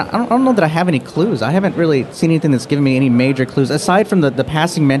 Yeah, and I don't know that I have any clues. I haven't really seen anything that's given me any major clues, aside from the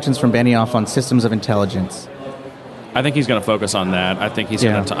passing mentions from Benioff on systems of intelligence. I think he's going to focus on that. I think he's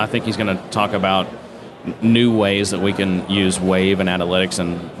going to talk about new ways that we can use Wave and analytics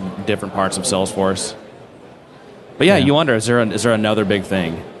in different parts of Salesforce. But you wonder, is there another big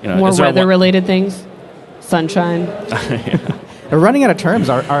thing? More weather-related things? Sunshine? We're running out of terms,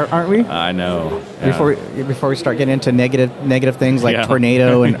 aren't we? I know. Yeah. Before we start getting into negative things like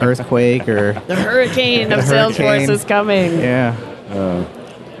tornado and earthquake or the hurricane of Salesforce is coming. Yeah.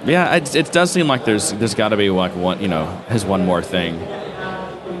 It does seem like there's got to be like one, his one more thing,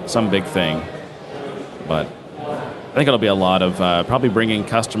 some big thing. But I think it'll be a lot of probably bringing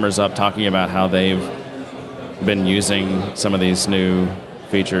customers up, talking about how they've been using some of these new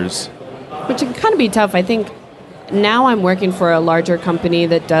features. Which can kind of be tough. I think now I'm working for a larger company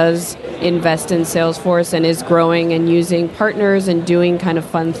that does invest in Salesforce and is growing and using partners and doing kind of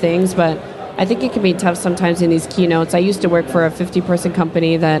fun things, but I think it can be tough sometimes in these keynotes. I used to work for a 50-person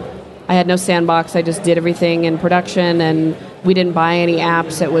company that I had no sandbox. I just did everything in production, and we didn't buy any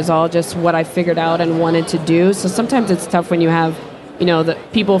apps. It was all just what I figured out and wanted to do. So sometimes it's tough when you have, the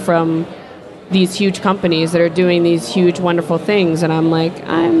people from these huge companies that are doing these huge, wonderful things, and I'm like,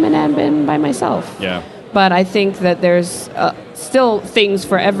 I'm an admin by myself. Yeah. But I think that there's still things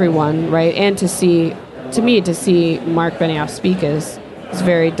for everyone, right? And to see Mark Benioff speak is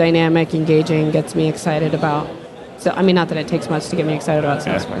very dynamic, engaging, gets me excited about. So, not that it takes much to get me excited about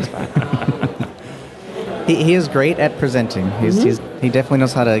Salesforce, but. He is great at presenting. He definitely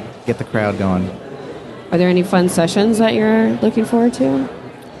knows how to get the crowd going. Are there any fun sessions that you're looking forward to?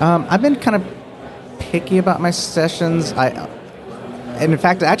 I've been kind of picky about my sessions. And in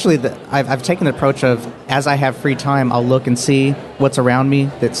fact, actually, I've taken the approach of, as I have free time, I'll look and see what's around me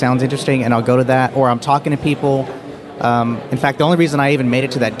that sounds interesting, and I'll go to that, or I'm talking to people. In fact, the only reason I even made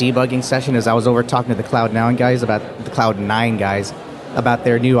it to that debugging session is I was over talking to the Cloud9 guys about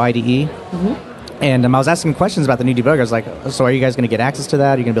their new IDE. Mm-hmm. And I was asking questions about the new debugger. I was like, so are you guys going to get access to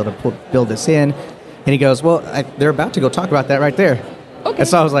that? Are you going to be able to build this in? And he goes, well, they're about to go talk about that right there. Okay. And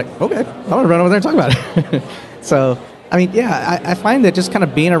so I was like, okay, I'm going to run over there and talk about it. So, I find that just kind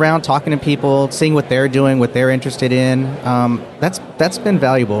of being around, talking to people, seeing what they're doing, what they're interested in, that's been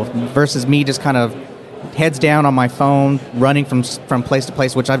valuable versus me just kind of heads down on my phone, running from place to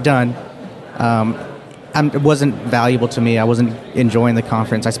place, which I've done. It wasn't valuable to me. I wasn't enjoying the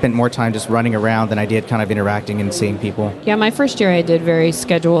conference. I spent more time just running around than I did kind of interacting and seeing people. Yeah, my first year I did very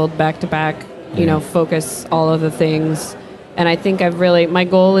scheduled, back-to-back, focus all of the things. And I think my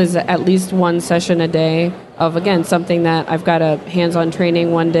goal is at least one session a day of, again, something that I've got a hands-on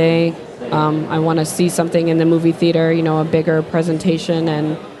training one day. I want to see something in the movie theater, a bigger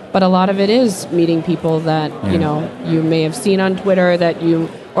presentation. But a lot of it is meeting people that, you may have seen on Twitter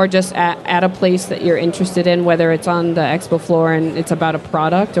or just at a place that you're interested in, whether it's on the expo floor and it's about a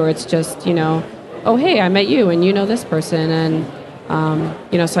product, or it's just, oh, hey, I met you and you know this person.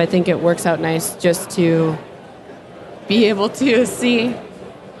 And, so I think it works out nice just to be able to see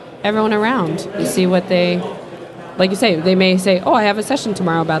everyone around. You see what like you say, they may say, oh, I have a session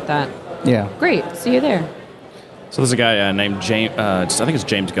tomorrow about that. Yeah. Great. See you there. So there's a guy named James, I think it's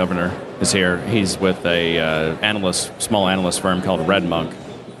James Governor is here. He's with a small analyst firm called Red Monk.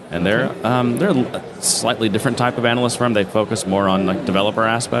 And they're a slightly different type of analyst firm. They focus more on developer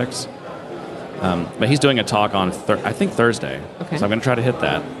aspects. But he's doing a talk on, I think, Thursday. Okay. So I'm going to try to hit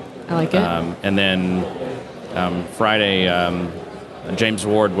that. I like it. And then Friday, James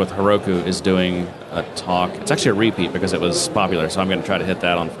Ward with Heroku is doing a talk. It's actually a repeat because it was popular, so I'm going to try to hit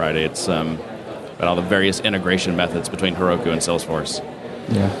that on Friday. It's about all the various integration methods between Heroku and Salesforce.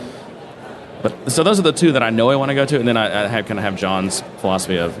 Yeah. But so those are the two that I know I want to go to, and then I kind of have John's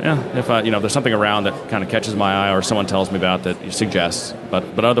philosophy of if there's something around that kind of catches my eye or someone tells me about that you suggest.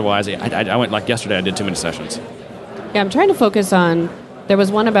 But otherwise, I went like yesterday. I did too many sessions. Yeah, I'm trying to focus on. There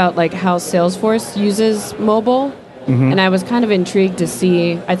was one about how Salesforce uses mobile, and I was kind of intrigued to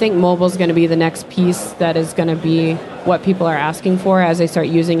see. I think mobile is going to be the next piece that is going to be what people are asking for as they start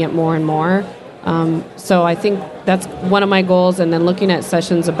using it more and more. So I think that's one of my goals, and then looking at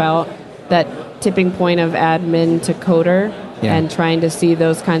sessions about that tipping point of admin to coder, and trying to see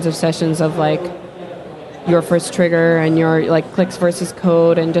those kinds of sessions of your first trigger and your clicks versus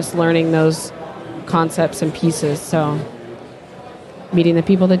code, and just learning those concepts and pieces. So meeting the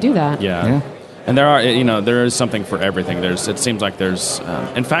people that do that. Yeah. And there is something for everything. It seems like there's,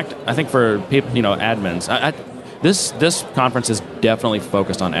 in fact, I think for people, admins, this conference is definitely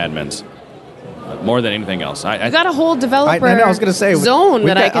focused on admins. more than anything else. I got a whole developer I was going to say, zone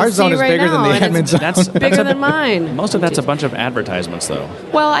that I can our zone see is right bigger now, than the admin zone. That's bigger than mine. Most of that's a bunch of advertisements, though.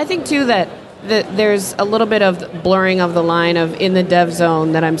 Well, I think, too, that there's a little bit of blurring of the line of in the dev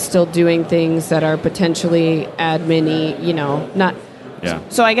zone that I'm still doing things that are potentially admin-y, not... Yeah.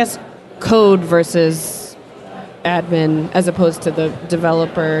 So I guess code versus admin as opposed to the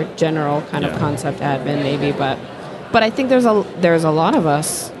developer general kind of concept admin maybe, but I think there's a lot of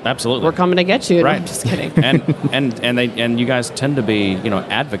us. Absolutely. We're coming to get you. Right. No, I'm just kidding. and you guys tend to be,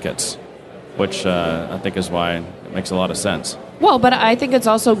 advocates, which I think is why it makes a lot of sense. Well, but I think it's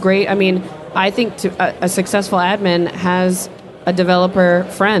also great. I mean, I think a successful admin has a developer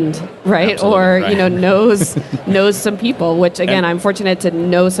friend, right? Absolutely, or right. knows some people. Which again, I'm fortunate to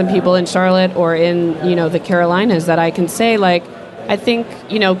know some people in Charlotte or in the Carolinas that I can say like, I think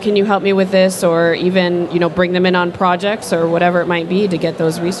can you help me with this, or even bring them in on projects or whatever it might be to get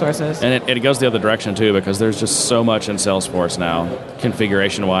those resources. And it goes the other direction too, because there's just so much in Salesforce now,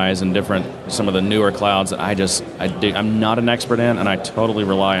 configuration wise, and some of the newer clouds that I'm not an expert in, and I totally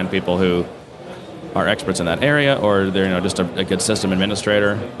rely on people who are experts in that area, or they're just a good system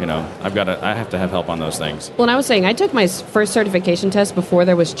administrator. I have to have help on those things. Well, and I was saying I took my first certification test before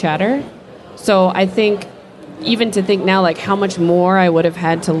there was Chatter, so I think even to think now like how much more I would have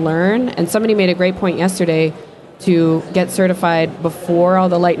had to learn. And somebody made a great point yesterday to get certified before all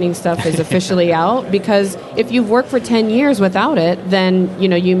the Lightning stuff is officially out, because if you've worked for 10 years without it, then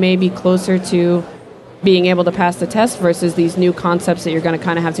you may be closer to being able to pass the test versus these new concepts that you're going to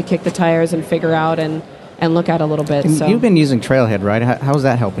kind of have to kick the tires and figure out and look at a little bit. And so you've been using Trailhead, right? How's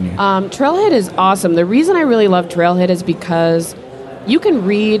that helping you? Trailhead is awesome. The reason I really love Trailhead is because you can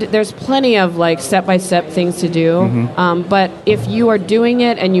read, there's plenty of like step-by-step things to do, but if you are doing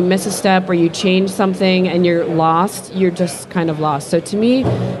it and you miss a step or you change something and you're lost, you're just kind of lost. So to me,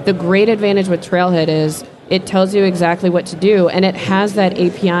 the great advantage with Trailhead is it tells you exactly what to do, and it has that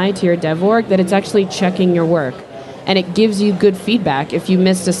API to your dev org that it's actually checking your work. And it gives you good feedback. If you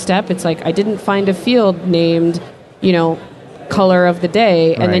missed a step, it's like, I didn't find a field named, color of the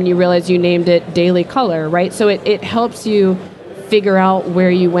day, and then you realize you named it daily color, right? So it helps you figure out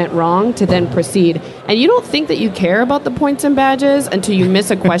where you went wrong to then proceed. And you don't think that you care about the points and badges until you miss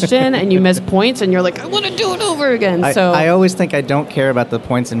a question and you miss points and you're like, I want to do it over again. I always think I don't care about the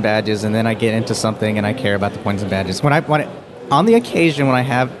points and badges, and then I get into something and I care about the points and badges. On the occasion when I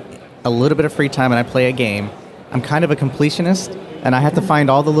have a little bit of free time and I play a game, I'm kind of a completionist, and I have to find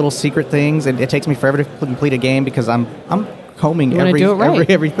all the little secret things, and it takes me forever to complete a game because I'm combing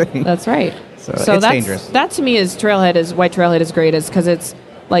everything. That's right. So it's dangerous. That to me is why Trailhead is great, is because it's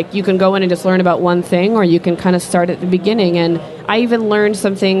like you can go in and just learn about one thing, or you can kind of start at the beginning. And I even learned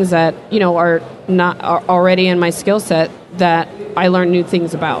some things that are already in my skill set that I learned new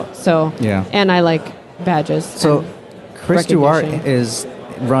things about. So and I like badges. So Chris Duarte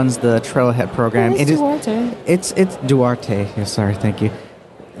runs the Trailhead program. Duarte. It's Duarte. Yeah, sorry, thank you.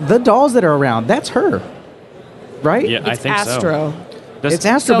 The dolls that are around, that's her, right? Yeah, I think Astro. so. It's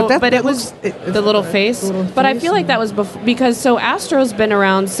Astro, but it was the little face. But I feel like that was because Astro's been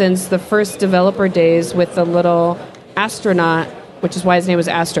around since the first developer days with the little astronaut, which is why his name was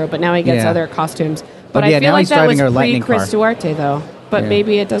Astro. But now he gets other costumes. But I feel like that was pre-Chris Duarte, though. But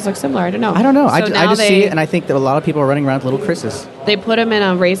maybe it does look similar. I don't know. So I just see it, and I think that a lot of people are running around with little Chris's. They put him in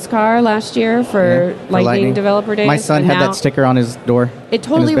a race car last year for Lightning Developer Days. My son had that sticker on his door. It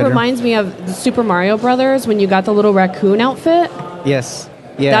totally reminds me of the Super Mario Brothers when you got the little raccoon outfit. Yes.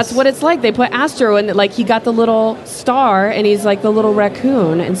 That's what it's like. They put Astro in, like, he got the little star, and he's like the little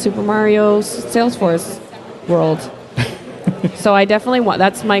raccoon in Super Mario Salesforce world. So I definitely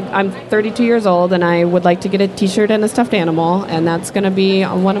I'm 32 years old, and I would like to get a t-shirt and a stuffed animal, and that's going to be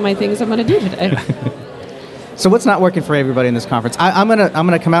one of my things I'm going to do today. So what's not working for everybody in this conference? I'm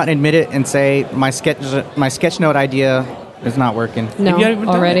gonna come out and admit it and say my sketchnote idea is not working. No,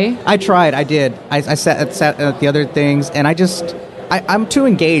 already? I tried. I did. I sat at the other things, and I'm too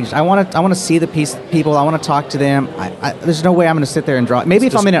engaged. I want to see the people. I want to talk to them. There's no way I'm going to sit there and draw. Maybe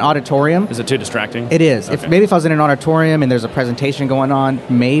if I'm in an auditorium. Is it too distracting? It is. Okay. Maybe if I was in an auditorium and there's a presentation going on,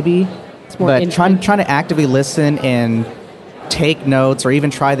 maybe. It's more but trying to actively listen and take notes, or even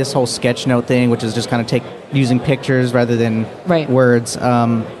try this whole sketch note thing, which is just kind of using pictures rather than words.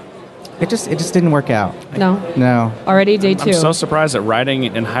 It just didn't work out. No. Already day 2. I'm so surprised that writing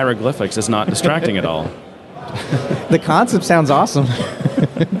in hieroglyphics is not distracting at all. The concept sounds awesome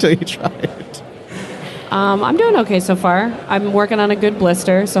until you try it. I'm doing okay so far. I'm working on a good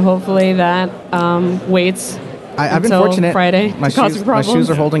blister, so hopefully that waits I've been until fortunate. Friday. My shoes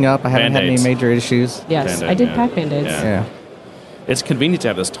are holding up. I haven't had any major issues. Yes, I did pack Band-Aids. Yeah. it's convenient to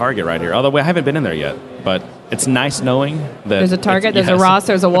have this Target right here. Although I haven't been in there yet, but it's nice knowing that there's a Target, there's a Ross,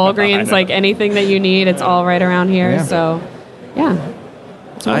 there's a Walgreens, like anything that you need, it's all right around here. Yeah. So, yeah.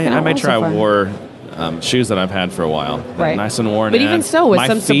 I made sure I wore shoes that I've had for a while. They're nice and worn. But even so, with my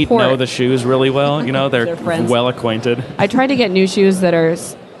some feet support, know the shoes really well. You know, they're well acquainted. I tried to get new shoes that are,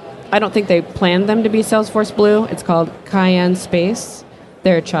 I don't think they planned them to be Salesforce Blue. It's called Cayenne Space.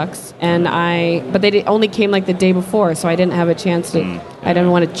 They're Chucks, but they only came like the day before, so I didn't have a chance to. I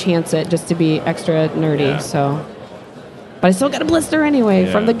didn't want to chance it just to be extra nerdy. So, but I still got a blister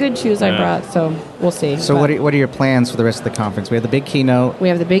anyway from the good shoes I brought. So we'll see. So what are your plans for the rest of the conference? We have the big keynote.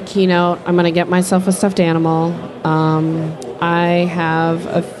 I'm going to get myself a stuffed animal. I have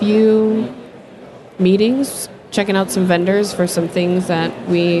a few meetings, checking out some vendors for some things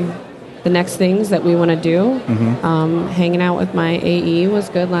the next things that we want to do. Hanging out with my AE was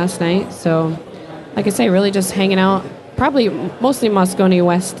good last night. So, like I say, really just hanging out, probably mostly Moscone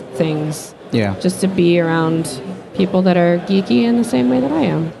West things. Yeah. Just to be around people that are geeky in the same way that I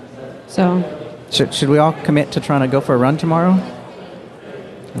am. So. Should we all commit to trying to go for a run tomorrow?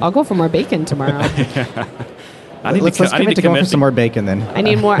 I'll go for more bacon tomorrow. Let's commit to going for some more bacon then. I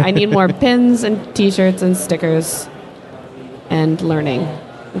need more pins and T-shirts and stickers and learning.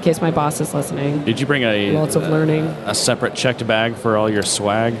 In case my boss is listening. Did you bring lots of learning? A separate checked bag for all your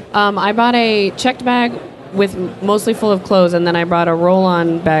swag? I bought a checked bag with mostly full of clothes, and then I brought a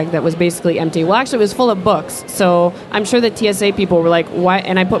roll-on bag that was basically empty. Well, actually, it was full of books. So I'm sure that TSA people were like, "Why?"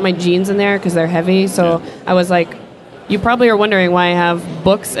 And I put my jeans in there because they're heavy. So I was like, "You probably are wondering why I have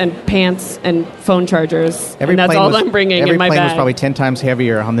books and pants and phone chargers, and that's all I'm bringing in my bag." Every plane was probably 10 times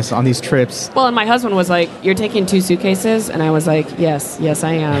heavier on these trips. Well, and my husband was like, "You're taking 2 suitcases?" And I was like, yes,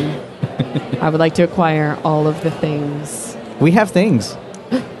 I am. I would like to acquire all of the things. We have things.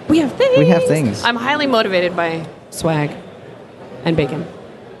 We have things. I'm highly motivated by swag and bacon.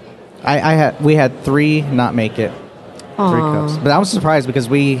 We had 3 not make it. Aww. 3 cups. But I was surprised because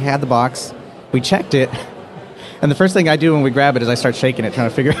we had the box, we checked it, and the first thing I do when we grab it is I start shaking it, trying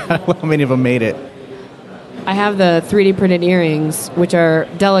to figure out how many of them made it. I have the 3D printed earrings, which are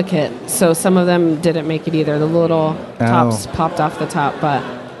delicate, so some of them didn't make it either. The little tops popped off the top, but...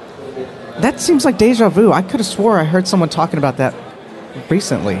 That seems like deja vu. I could have swore I heard someone talking about that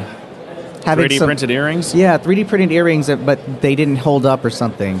recently. 3D printed earrings? Yeah, 3D printed earrings, but they didn't hold up or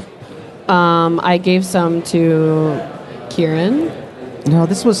something. I gave some to Kieran. No,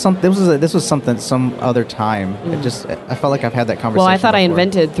 this was something some other time. I felt like I've had that conversation. Well, I thought before. I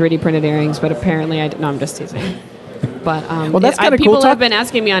invented 3D printed earrings, but apparently I didn't. No, I'm just teasing. But well, that's kind of cool. People have been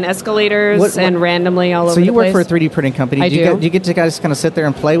asking me on escalators and randomly all over the place. So you work for a 3D printing company. Do you get to guys kind of sit there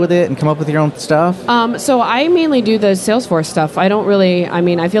and play with it and come up with your own stuff? So I mainly do the Salesforce stuff. I don't really,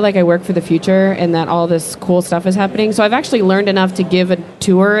 I feel like I work for the future and that all this cool stuff is happening. So I've actually learned enough to give a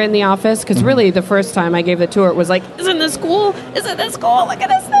tour in the office because really the first time I gave the tour it was like, isn't this cool? Isn't this cool? Look at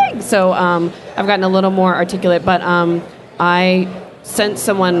this thing. So I've gotten a little more articulate, but I sent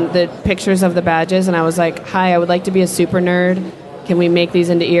someone the pictures of the badges and I was like, hi, I would like to be a super nerd. Can we make these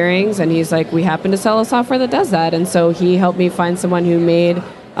into earrings? And he's like, we happen to sell a software that does that. And so he helped me find someone who made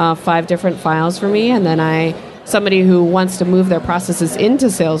 5 different files for me. And then somebody who wants to move their processes into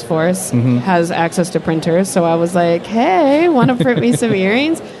Salesforce has access to printers. So I was like, hey, want to print me some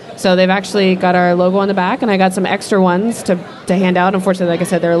earrings? So they've actually got our logo on the back and I got some extra ones to hand out. Unfortunately, like I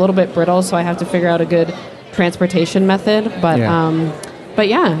said, they're a little bit brittle, so I have to figure out a good transportation method, but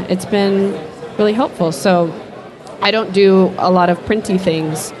yeah, it's been really helpful. So I don't do a lot of printy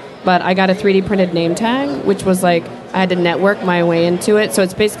things, but I got a 3D printed name tag, which was like I had to network my way into it. So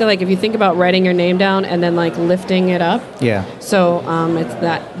it's basically like if you think about writing your name down and then like lifting it up. Yeah. So it's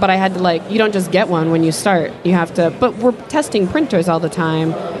that. But I had to you don't just get one when you start. You have to. But we're testing printers all the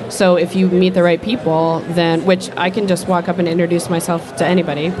time. So if you meet the right people, then which I can just walk up and introduce myself to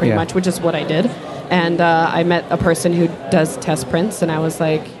anybody, pretty much, which is what I did. And I met a person who does test prints, and I was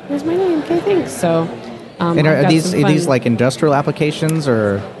like, "Here's my name. Okay, thanks." So, and are these like industrial applications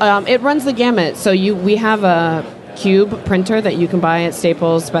or? It runs the gamut. So we have a Cube printer that you can buy at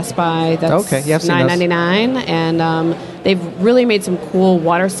Staples, Best Buy. That's $9.99, and they've really made some cool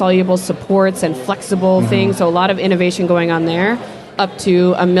water soluble supports and flexible things. So a lot of innovation going on there. Up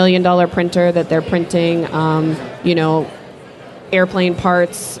to $1 million printer that they're printing. Airplane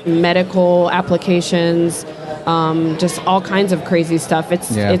parts, medical applications, just all kinds of crazy stuff.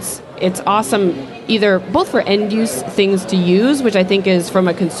 It's awesome, either both for end use things to use, which I think is from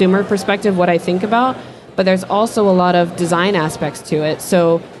a consumer perspective what I think about, but there's also a lot of design aspects to it.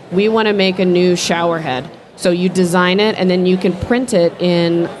 So we want to make a new shower head. So you design it and then you can print it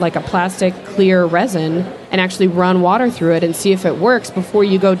in like a plastic clear resin and actually run water through it and see if it works before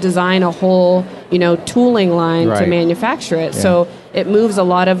you go design a whole, tooling line to manufacture it. Yeah. So it moves a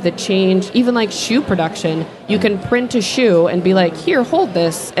lot of the change, even like shoe production. You can print a shoe and be like, here, hold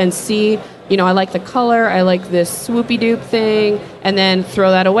this, and see, I like the color, I like this swoopy-doop thing, and then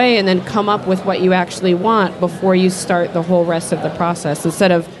throw that away and then come up with what you actually want before you start the whole rest of the process.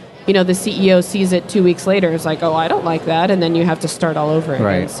 Instead of, the CEO sees it 2 weeks later, it's like, oh, I don't like that, and then you have to start all over again.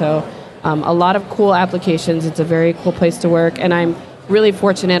 Right. So a lot of cool applications. It's a very cool place to work, and I'm really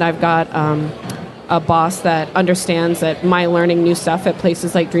fortunate. I've got a boss that understands that my learning new stuff at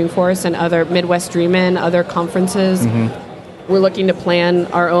places like Dreamforce and other Midwest Dream-In, other conferences. We're looking to plan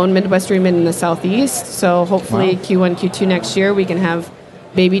our own Midwest Dream-In in the Southeast. So hopefully Q1, Q2 next year, we can have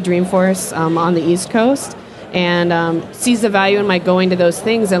baby Dreamforce on the East Coast, and sees the value in my going to those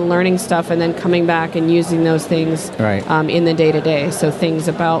things and learning stuff and then coming back and using those things in the day-to-day. So things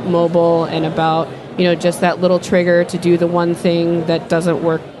about mobile and about, just that little trigger to do the one thing that doesn't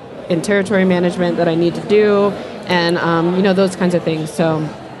work in territory management that I need to do, and, those kinds of things. So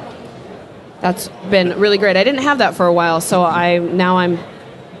that's been really great. I didn't have that for a while, so now I'm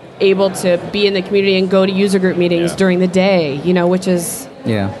able to be in the community and go to user group meetings during the day, which is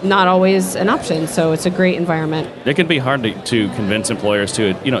not always an option. So it's a great environment. It can be hard to convince employers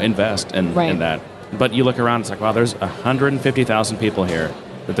to invest in that. But you look around, it's like, wow, there's 150,000 people here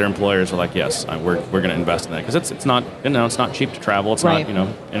that their employers are like, yes, we're going to invest in that, because it's not it's not cheap to travel. It's not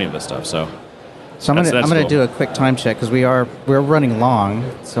any of this stuff. So I'm going to do a quick time check, because we're running long.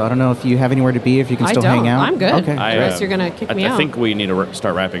 So I don't know if you have anywhere to be, if you can still hang out. I'm good. Okay. Unless you're going to kick me out. I think we need to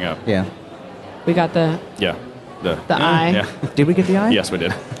start wrapping up. Yeah. We got the eye. Yeah. Did we get the eye? Yes, we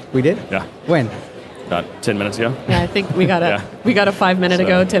did. We did? Yeah. When? About 10 minutes ago. Yeah, I think we got a 5 minute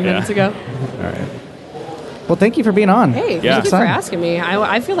ago, 10 minutes ago. All right. Well, thank you for being on. Hey, thank you for asking me.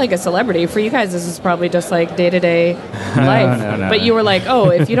 I feel like a celebrity. For you guys, this is probably just like day-to-day life. No, but you were like, oh,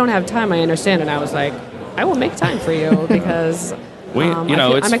 if you don't have time, I understand. And I was like, I will make time for you, because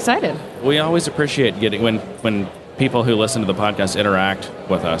I'm excited. We always appreciate getting when people who listen to the podcast interact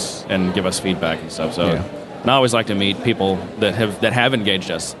with us and give us feedback and stuff. So and I always like to meet people that have engaged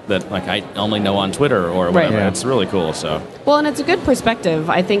us, that like I only know on Twitter or whatever. Right. It's really cool. So and it's a good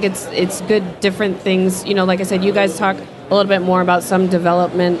perspective. I think it's good, different things. Like I said, you guys talk a little bit more about some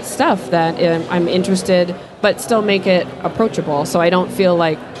development stuff that I'm interested, but still make it approachable, so I don't feel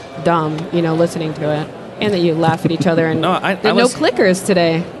like dumb, listening to it, and that you laugh at each other. And no clickers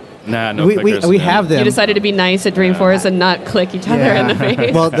today. Nah, no clickers. We have them. You decided to be nice at Dreamforce and not click each other in the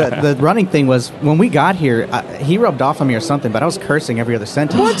face. Well, the running thing was, when we got here, he rubbed off on me or something, but I was cursing every other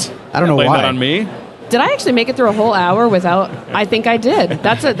sentence. What? I don't know why. Blame that on me? Did I actually make it through a whole hour without? I think I did.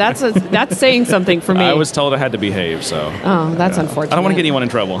 That's saying something for me. I was told I had to behave, so. Oh, that's unfortunate. I don't want to get anyone in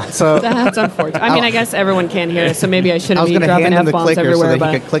trouble. So that's unfortunate. I mean, I guess everyone can hear, so maybe I shouldn't be dropping F-bombs everywhere. I was going to hand him the clicker so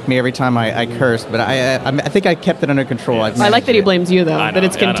that he could click me every time I cursed, but I think I kept it under control. Yeah. I like that he blames you, though, that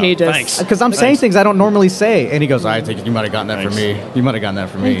it's contagious. Thanks. Because I'm saying things I don't normally say, and he goes, I think you might have gotten that from me. You might have gotten that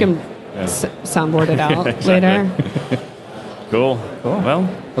from me. You can soundboard it out later. Cool. Well,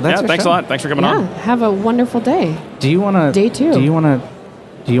 thanks a lot. Thanks for coming on. Have a wonderful day. Do you want to? Day 2. Do you want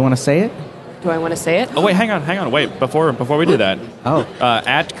to say it? Do I want to say it? Oh wait, hang on. Wait, before we do that.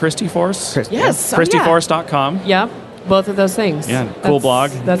 At Christyforce. Yes. Christyforce.com. Yep. Both of those things. Yeah. Cool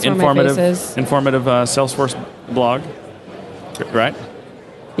blog. That's informative. Where my face is. Informative Salesforce blog. Right.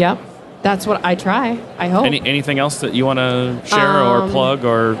 Yep. That's what I try. I hope. Anything else that you want to share or plug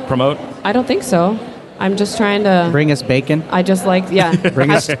or promote? I don't think so. I'm just trying to bring us bacon. I just like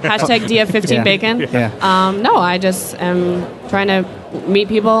hashtag DF15 bacon. Yeah. No, I just am trying to meet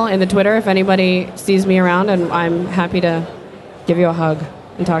people in the Twitter. If anybody sees me around, and I'm happy to give you a hug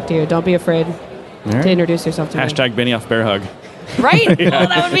and talk to you. Don't be afraid to introduce yourself to me. Hashtag Benioff Bear Hug. Right? Oh,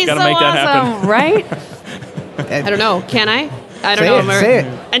 that would be so awesome, right? I don't know. Can I? I don't know. Say it.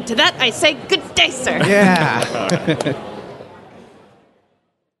 And to that, I say good day, sir. Yeah.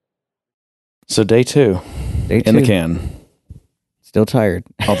 So day 2 in the can. Still tired.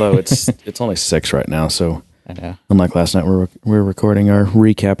 Although it's only 6 right now, so I know. Unlike last night, we're recording our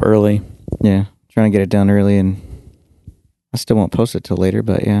recap early. Yeah, trying to get it done early, and I still won't post it till later.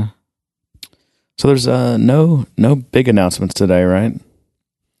 But yeah. So there's no big announcements today, right?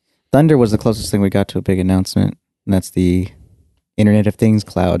 Thunder was the closest thing we got to a big announcement, and that's the Internet of Things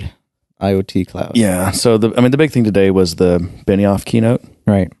cloud, IoT cloud. Yeah. So the big thing today was the Benioff keynote,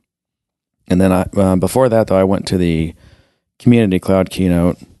 right? And then before that, though, I went to the Community Cloud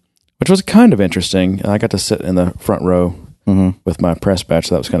keynote, which was kind of interesting. I got to sit in the front row with my press badge,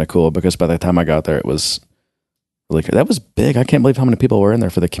 so that was kind of cool, because by the time I got there, it was really good. That was big. I can't believe how many people were in there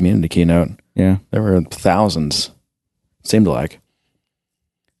for the Community keynote. Yeah. There were thousands, seemed like.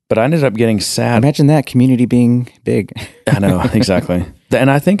 But I ended up getting sad. Imagine that, community being big. I know, exactly. And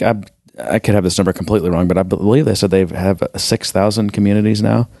I think I could have this number completely wrong, but I believe they said they have 6,000 communities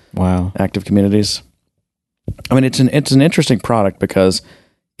now. Wow. Active communities. I mean, it's an interesting product because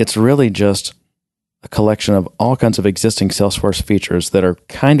it's really just a collection of all kinds of existing Salesforce features that are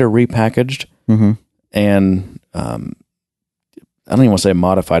kind of repackaged and I don't even want to say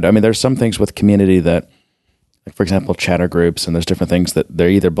modified. I mean, there's some things with community that, like for example, chatter groups, and there's different things that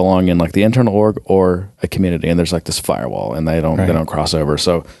they either belong in like the internal org or a community, and there's like this firewall, and they don't cross over.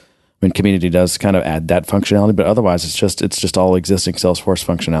 So, I mean, community does kind of add that functionality, but otherwise, it's just all existing Salesforce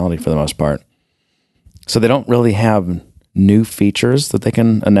functionality for the most part. So they don't really have new features that they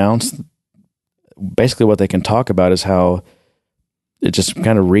can announce. Basically, what they can talk about is how it's just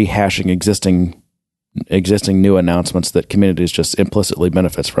kind of rehashing existing new announcements that communities just implicitly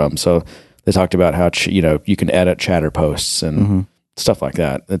benefits from. So they talked about how you can edit chatter posts and stuff like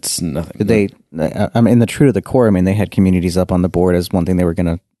that. It's nothing. Did they? I mean, in the true to the core, I mean, they had communities up on the board as one thing they were going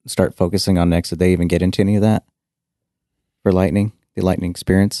to start focusing on next. Did they even get into any of that for Lightning? The Lightning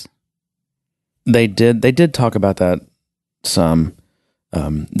experience? They did talk about that some.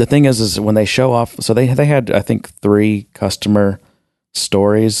 The thing is when they show off, so they had, I think, 3 customer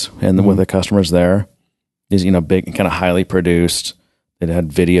stories and with the customers there. These, big, kind of highly produced. It had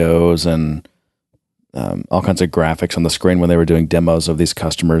videos and all kinds of graphics on the screen when they were doing demos of these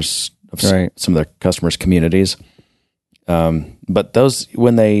customers, of some of their customers' communities. But those,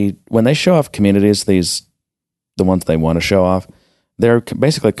 when they show off communities, the ones they want to show off, they're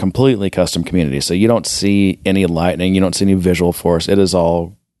basically completely custom communities. So you don't see any Lightning, you don't see any Visualforce. It is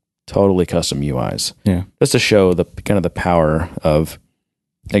all totally custom UIs. Yeah. Just to show the kind of the power of,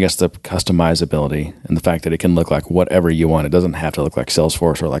 I guess, the customizability and the fact that it can look like whatever you want. It doesn't have to look like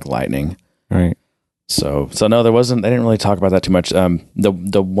Salesforce or like Lightning. Right. So no, they didn't really talk about that too much.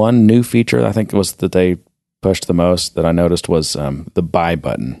 The one new feature I think was that they pushed the most that I noticed was the buy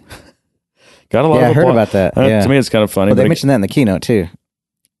button. Got a lot of I heard about that. To me, it's kind of funny. Well, they mentioned that in the keynote too.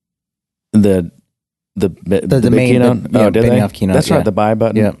 The main keynote. Did they? Keynote, That's right. The buy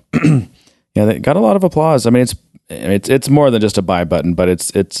button. Yeah. Yeah, they got a lot of applause. I mean, it's more than just a buy button, but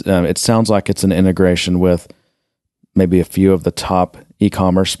it sounds like it's an integration with maybe a few of the top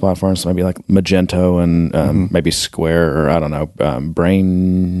e-commerce platforms, maybe like Magento and maybe Square, or I don't know,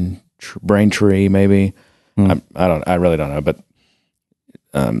 Braintree maybe. I really don't know, but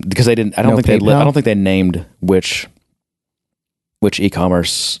because they didn't, I don't think they named which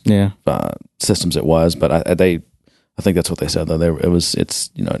e-commerce systems it was, but I think that's what they said though. It's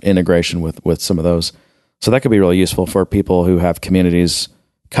an integration with some of those. So that could be really useful for people who have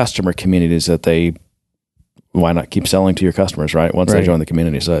customer communities that why not keep selling to your customers, right? Once they join the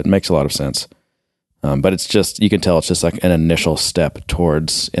community. So it makes a lot of sense. But it's just, you can tell it's just like an initial step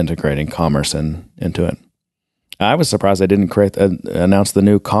towards integrating commerce into it. I was surprised they didn't announce the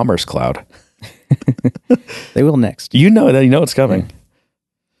new Commerce Cloud. They will next. You know it's coming.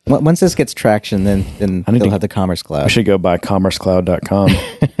 Yeah. Once this gets traction, then they'll have the Commerce Cloud. We should go buy commercecloud.com.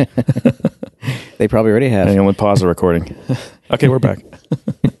 They probably already have. Hang on, we'll pause the recording. Okay, we're back.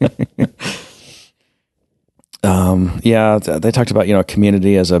 They talked about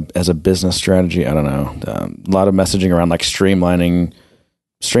community as a business strategy. I don't know, a lot of messaging around like streamlining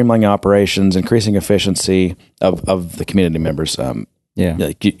operations, increasing efficiency of the community members. Like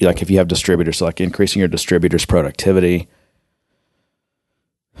if you have distributors, so like increasing your distributors' productivity.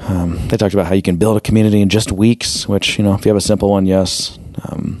 They talked about how you can build a community in just weeks, which, if you have a simple one, yes.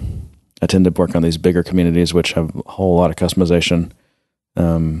 I tend to work on these bigger communities, which have a whole lot of customization.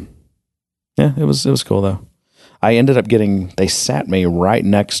 It was cool though. I ended up they sat me right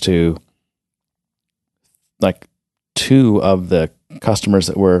next to like 2 of the customers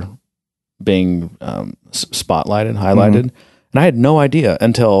that were being spotlighted, highlighted. And I had no idea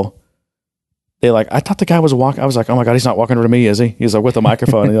until I thought the guy was walking. I was like, oh my God, he's not walking over to me, is he? He's like with a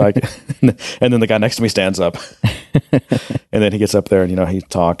microphone. And then the guy next to me stands up. And then he gets up there and, he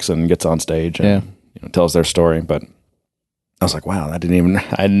talks and gets on stage and tells their story. But I was like, wow, I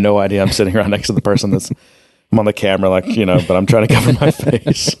had no idea I'm sitting right next to the person I'm on the camera, but I'm trying to cover my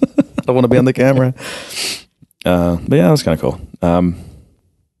face. I don't want to be on the camera. But yeah, that was kind of cool.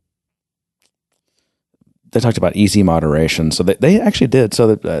 They talked about easy moderation. So they actually did.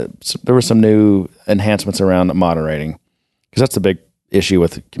 So that there were some new enhancements around moderating, because that's the big issue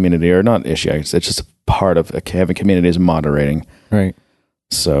with community, or not issue. It's just a part of having communities moderating. Right.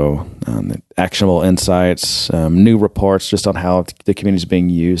 So actionable insights, new reports just on how the community is being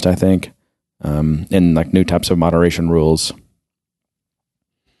used, I think, and like new types of moderation rules.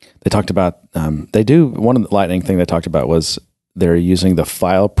 They talked about one of the Lightning thing they talked about was they're using the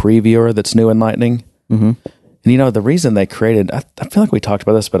file previewer that's new in Lightning. Mm-hmm. And the reason they created, I feel like we talked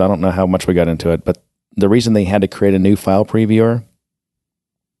about this, but I don't know how much we got into it. But the reason they had to create a new file previewer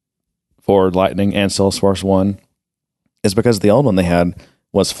for Lightning and Salesforce 1 is because the old one they had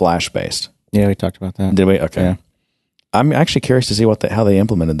was Flash based. Yeah, we talked about that. Did we? Okay. Yeah. I'm actually curious to see how they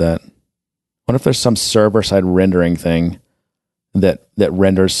implemented that. What if there's some server side rendering thing that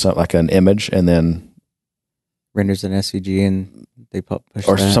renders like an image and then renders an SVG and they push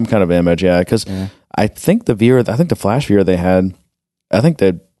or that. some kind of image? Yeah, because I think the Flash viewer they had, I think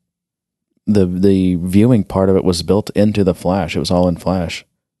that the viewing part of it was built into the Flash. It was all in Flash.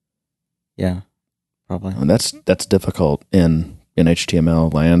 Yeah, probably. And that's difficult in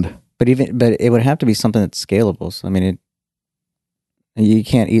HTML land. But it would have to be something that's scalable. So I mean, you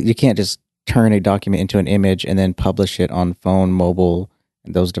can't just turn a document into an image and then publish it on phone, mobile,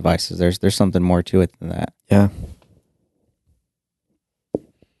 and those devices. There's something more to it than that. Yeah.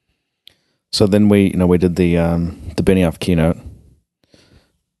 So then we did the Benioff keynote.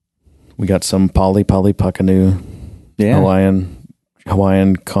 We got some Polly Puckanoo,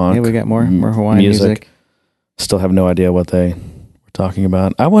 Hawaiian conch. Yeah, we got more Hawaiian music. Still have no idea what they were talking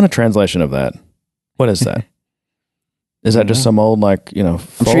about. I want a translation of that. What is that? Is that just some old I'm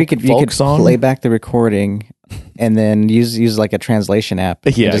sure you could song? Play back the recording and then use like a translation app.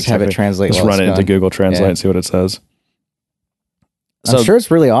 Yeah, and just have it translate. Just run it into Google Translate and see what it says. I'm sure it's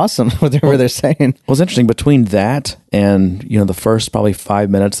really awesome what they're saying. Well, it's interesting between that and the first probably 5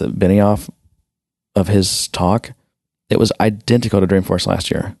 minutes that Benioff of his talk, it was identical to Dreamforce last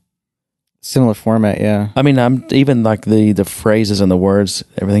year. Similar format, yeah. I mean, I'm even like the phrases and the words,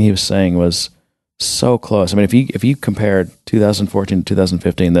 everything he was saying was so close. I mean, if you compared 2014 to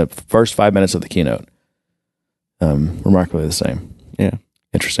 2015, the first 5 minutes of the keynote, remarkably the same. Yeah,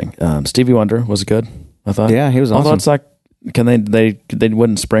 interesting. Stevie Wonder was good, I thought. Yeah, he was awesome. Although it's like, they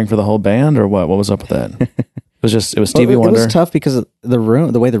wouldn't spring for the whole band or what? What was up with that? It was Stevie Wonder. It was tough because the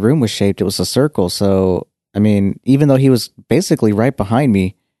way the room was shaped, it was a circle. So I mean, even though he was basically right behind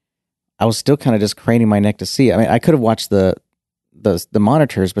me, I was still kind of just craning my neck to see. I mean, I could have watched the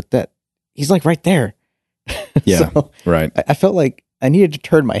monitors, but he's like right there. Yeah, so right. I felt like I needed to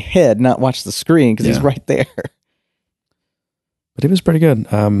turn my head, not watch the screen, because he's right there. But he was pretty good.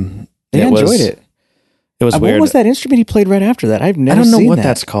 I enjoyed it. It was weird. What was that instrument he played right after that? I don't know what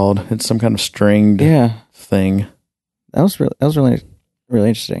that's called. It's some kind of stringed thing. That was really, really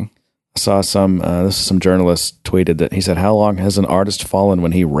interesting. I saw some journalist tweeted that he said, "How long has an artist fallen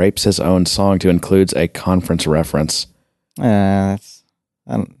when he rapes his own song to include a conference reference?" It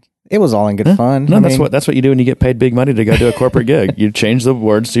was all in good fun. No, that's what you do when you get paid big money to go do a corporate gig. You change the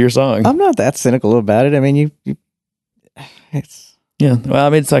words to your song. I'm not that cynical about it. I mean, it's. Yeah, well, I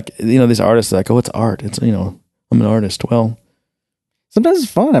mean, it's like, these artists are like, oh, it's art. It's, I'm an artist. Well, sometimes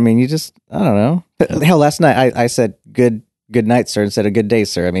it's fun. I mean, I don't know. Hell, last night I said good night, sir, instead of good day,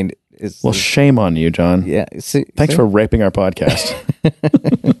 sir. I mean, shame on you, John. Yeah. Thanks for raping our podcast.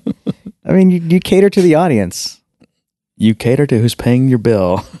 I mean, you cater to the audience. You cater to who's paying your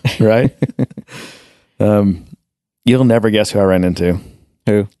bill, right? You'll never guess who I ran into.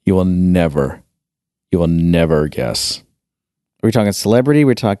 Who? You will never guess. Are we talking celebrity?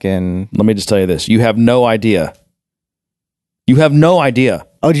 We're talking... Let me just tell you this. You have no idea. You have no idea.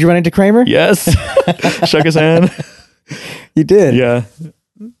 Oh, did you run into Kramer? Yes. Shook his hand. You did? Yeah.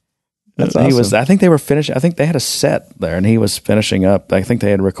 That's awesome. I think they were finishing. I think they had a set there and he was finishing up. I think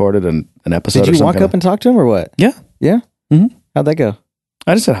they had recorded an episode. Did you walk up and talk to him or what? Yeah. Yeah? Mm-hmm. How'd that go?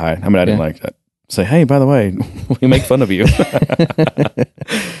 I just said hi. I mean, I didn't like that. Say, hey, by the way, we make fun of you.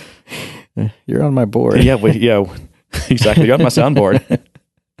 You're on my board. Yeah. Exactly. You're on my soundboard.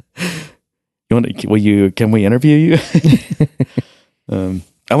 Can we interview you?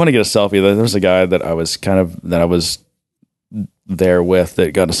 I want to get a selfie. There was a guy that I was there with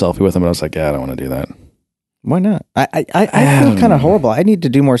that got a selfie with him, and I was like, I don't want to do that. Why not? I feel kind of horrible. I need to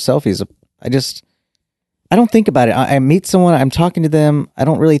do more selfies. I don't think about it. I meet someone, I'm talking to them. I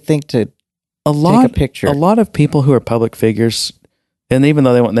don't really think to take a picture. A lot of people who are public figures, and even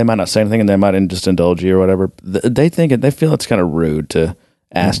though they might not say anything and they might just indulge you or whatever, they feel it's kind of rude to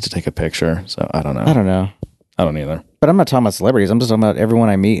ask to take a picture. So I don't know. I don't know. I don't either. But I'm not talking about celebrities. I'm just talking about everyone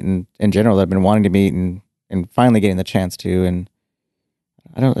I meet and in general that I've been wanting to meet and finally getting the chance to. And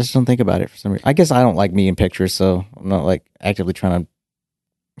I just don't think about it for some reason. I guess I don't like me in pictures, so I'm not like actively trying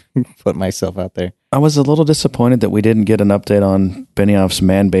to put myself out there. I was a little disappointed that we didn't get an update on Benioff's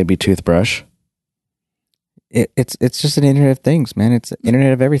Man Baby toothbrush. It's just an internet of things, man. It's an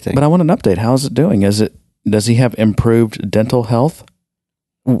internet of everything. But I want an update. How is it doing? Does he have improved dental health?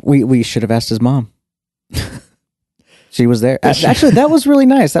 We should have asked his mom. She was there. Actually, that was really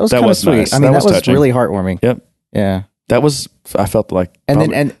nice. That was kind of sweet. Nice. I mean, that was really heartwarming. Yep. Yeah. That was. I felt like.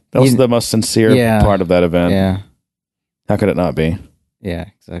 That was the most sincere part of that event. Yeah. How could it not be? Yeah.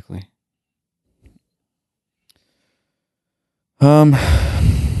 Exactly.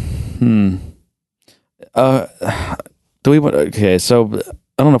 Do we want? Okay, so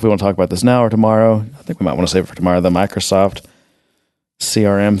I don't know if we want to talk about this now or tomorrow. I think we might want to save it for tomorrow. The Microsoft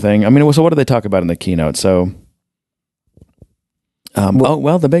CRM thing. I mean, so what did they talk about in the keynote? So,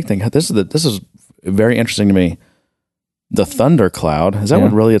 the big thing. This is very interesting to me. The Thunder Cloud. Is that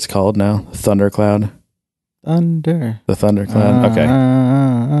what really it's called now? Thunder Cloud. The Thunder Cloud.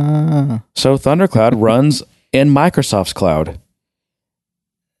 Okay. So Thunder Cloud runs in Microsoft's cloud.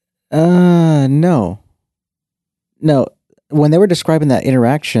 No. When they were describing that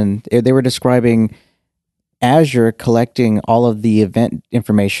interaction, they were describing Azure collecting all of the event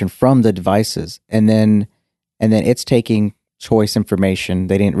information from the devices, and then it's taking choice information.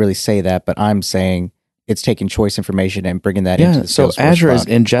 They didn't really say that, but I'm saying it's taking choice information and bringing that into the Salesforce so Azure cloud. Is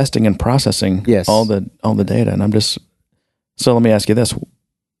ingesting and processing all the data, and I'm just so let me ask you this: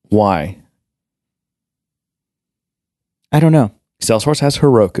 why? I don't know. Salesforce has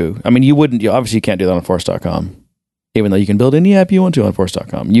Heroku. I mean, you obviously you can't do that on Force.com. Even though you can build any app you want to on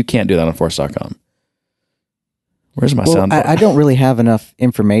Force.com. You can't do that on Force.com. Where's my sound? I don't really have enough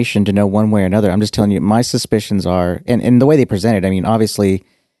information to know one way or another. I'm just telling you, my suspicions are, and the way they presented, I mean, obviously,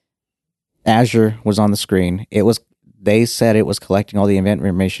 Azure was on the screen. They said it was collecting all the event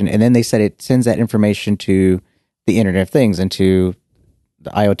information, and then they said it sends that information to the Internet of Things and to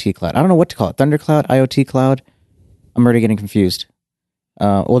the IoT cloud. I don't know what to call it. Thunder Cloud, IoT cloud? I'm already getting confused.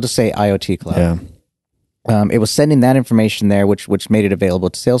 We'll just say IoT cloud. Yeah. It was sending that information there, which made it available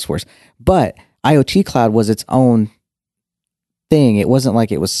to Salesforce. But IoT Cloud was its own thing. It wasn't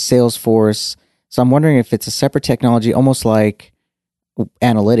like it was Salesforce. So I'm wondering if it's a separate technology, almost like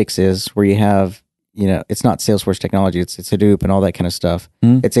analytics is, where you have, it's not Salesforce technology. It's Hadoop and all that kind of stuff.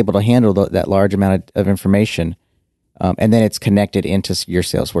 It's able to handle that large amount of information, and then it's connected into your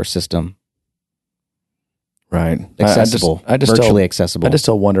Salesforce system. Right. Accessible. Virtually accessible. I just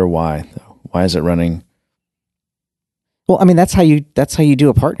still wonder why, though. Why is it running? Well, I mean, that's how you do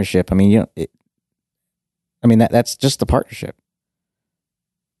a partnership. I mean, that's just the partnership.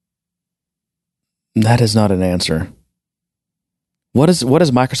 That is not an answer. What does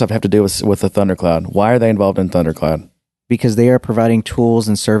Microsoft have to do with the Thunder Cloud? Why are they involved in Thunder Cloud? Because they are providing tools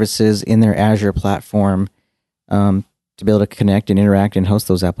and services in their Azure platform to be able to connect and interact and host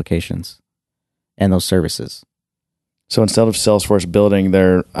those applications and those services. So instead of Salesforce building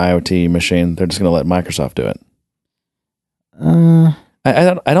their IoT machine, they're just going to let Microsoft do it.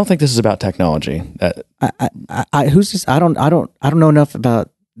 I don't think this is about technology. Who's this? I don't know enough about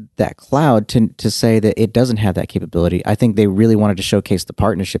that cloud to say that it doesn't have that capability. I think they really wanted to showcase the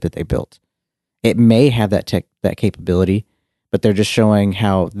partnership that they built. It may have that capability, but they're just showing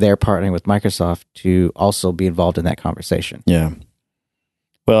how they're partnering with Microsoft to also be involved in that conversation. Yeah.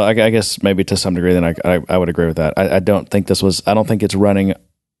 Well, I guess maybe to some degree, then I would agree with that. I don't think it's running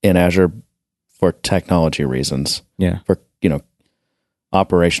in Azure for technology reasons. Yeah. For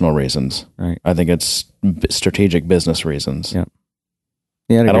operational reasons. Right. I think it's strategic business reasons. Yeah.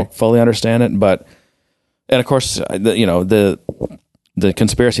 Yeah. I don't fully understand it, and of course, the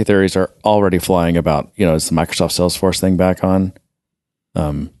conspiracy theories are already flying about. Is the Microsoft Salesforce thing back on?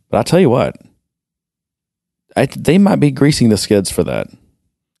 But I'll tell you what, they might be greasing the skids for that.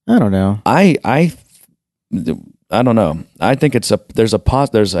 I don't know. I don't know. I think there's a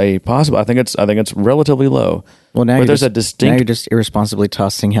possible. I think it's relatively low. Well, now you're just irresponsibly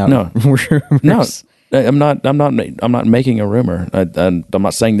tossing out rumors. No, I'm not making a rumor. I'm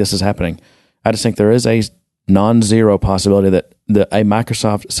not saying this is happening. I just think there is a non-zero possibility that a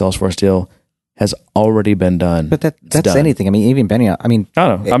Microsoft Salesforce deal has already been done. But that's done. Anything. I mean, even Benny. I mean, I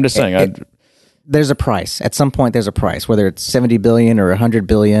don't know. I'm just saying. There's a price. At some point, there's a price. Whether it's $70 billion or $100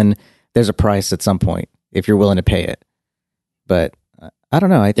 billion, there's a price at some point if you're willing to pay it. But I don't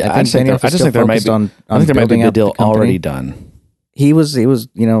know. I think there might be a deal already done. He was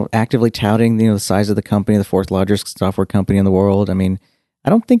actively touting the size of the company, the fourth largest software company in the world. I mean, I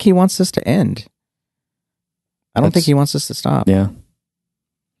don't think he wants this to end. I don't think he wants this to stop. Yeah.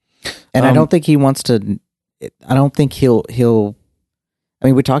 And I don't think he wants to. I don't think he'll. I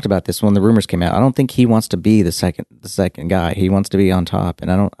mean, we talked about this when the rumors came out. I don't think he wants to be the second guy. He wants to be on top,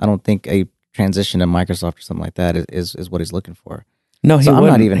 and I don't think a transition to Microsoft or something like that is what he's looking for. No, he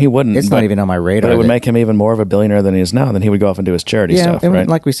wouldn't. He wouldn't. It's not even on my radar. But it would make him even more of a billionaire than he is now. Then he would go off and do his charity stuff, and right?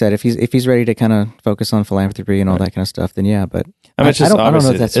 Like we said, if he's ready to kind of focus on philanthropy and all that kind of stuff, then yeah. But I mean, I don't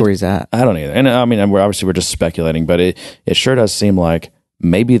know if that's where he's at. I don't either. And I mean, we're just speculating, but it sure does seem like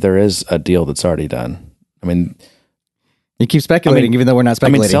maybe there is a deal that's already done. I mean, you keep speculating, even though we're not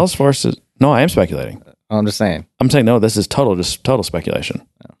speculating. I mean, Salesforce is. No, I am speculating. I'm just saying. I'm saying no. This is total speculation.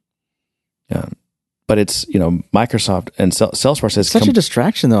 Oh. Yeah. But it's, Microsoft and Salesforce is such a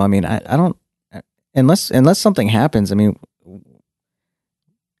distraction, though. I mean, I don't, unless something happens. I mean,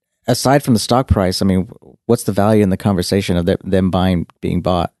 aside from the stock price, I mean, what's the value in the conversation of them being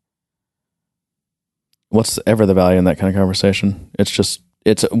bought? What's ever the value in that kind of conversation? It's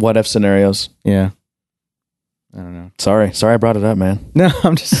what if scenarios. Yeah. I don't know. Sorry, I brought it up, man. No,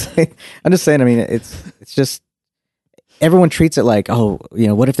 I'm just saying. I mean, it's just. Everyone treats it like, oh,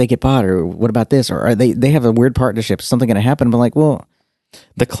 what if they get bought, or what about this, or are they have a weird partnership? Is something going to happen? I'm like, well,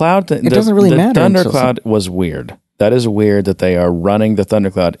 the cloud. It doesn't really matter. Thundercloud was weird. That is weird that they are running the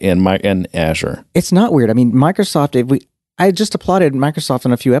Thundercloud in Azure. It's not weird. I mean, Microsoft. I just applauded Microsoft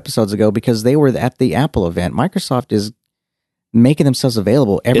on a few episodes ago because they were at the Apple event. Microsoft is making themselves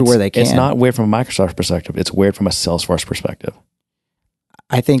available everywhere they can. It's not weird from a Microsoft perspective. It's weird from a Salesforce perspective.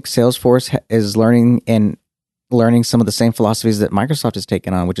 I think Salesforce is learning some of the same philosophies that Microsoft has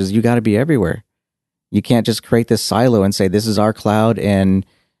taken on, which is you got to be everywhere. You can't just create this silo and say this is our cloud and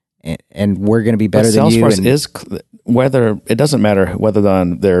we're going to be better than you. Salesforce is whether it doesn't matter whether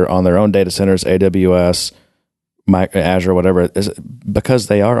they're on their own data centers, AWS, Azure, whatever, because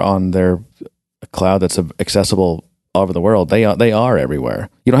they are on their cloud that's accessible all over the world. They are everywhere.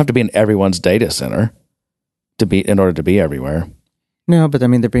 You don't have to be in everyone's data center in order to be everywhere. No, but I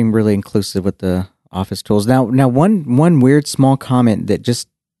mean they're being really inclusive with the Office tools. Now one weird small comment that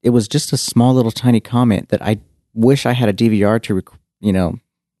it was just a small little tiny comment that I wish I had a DVR to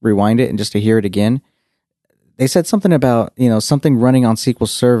rewind it and just to hear it again. They said something about something running on SQL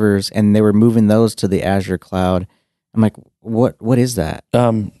servers and they were moving those to the Azure cloud. I'm like, what is that?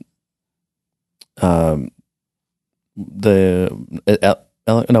 No,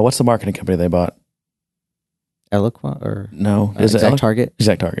 what's the marketing company they bought? Eloqua or no? Is it ExactTarget?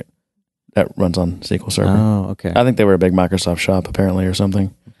 ExactTarget. That runs on SQL Server. Oh, okay. I think they were a big Microsoft shop, apparently, or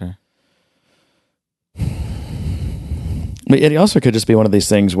something. Okay. But it also could just be one of these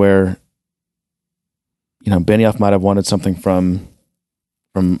things where, Benioff might have wanted something from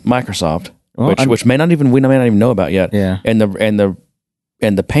Microsoft, which we may not even know about yet. Yeah. And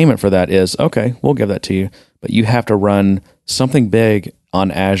the payment for that is okay. We'll give that to you, but you have to run something big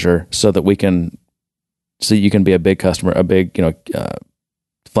on Azure so you can be a big customer, a big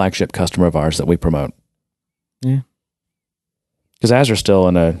flagship customer of ours that we promote. Yeah. Because Azure's still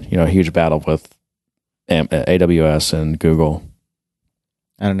in a huge battle with AWS and Google.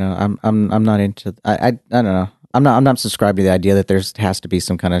 I don't know. I'm not into. I don't know. I'm not subscribed to the idea that there has to be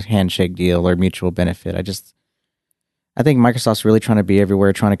some kind of handshake deal or mutual benefit. I think Microsoft's really trying to be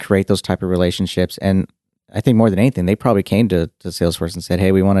everywhere, trying to create those type of relationships. And I think more than anything, they probably came to Salesforce and said,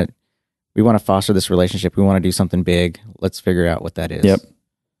 "Hey, we want to foster this relationship. We want to do something big. Let's figure out what that is." Yep.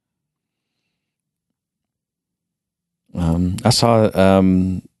 I saw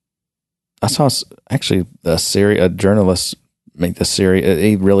actually a journalist make this series.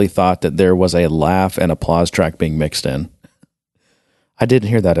 He really thought that there was a laugh and applause track being mixed in. I didn't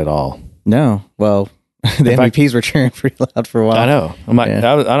hear that at all. No. Well, the MVPs were cheering pretty loud for a while. I know. I'm like,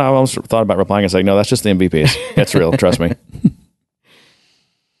 yeah. I almost thought about replying and saying, no, that's just the MVPs. It's real. Trust me.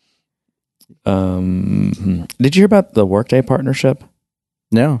 Did you hear about the Workday partnership?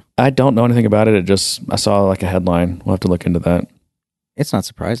 No. I don't know anything about it. I saw like a headline. We'll have to look into that. It's not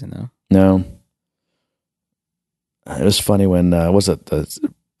surprising though. No. It was funny when, was it the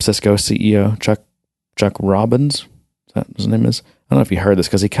Cisco CEO, Chuck Robbins? Is that what his name is? I don't know if you heard this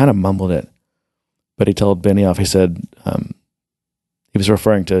because he kind of mumbled it, but he told Benioff, he said, he was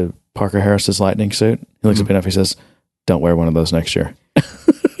referring to Parker Harris's lightning suit. He looks at Benioff, he says, don't wear one of those next year.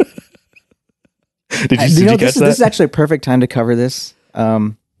 Did you catch that? This is actually a perfect time to cover this.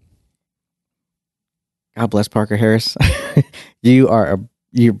 God bless Parker Harris.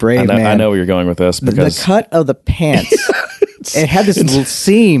 You're brave, man. I know where you're going with this because the cut of the pants. It had this little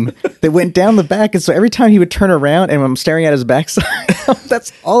seam that went down the back, and so every time he would turn around, and I'm staring at his backside,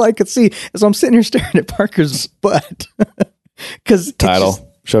 that's all I could see. So I'm sitting here staring at Parker's butt. Show title.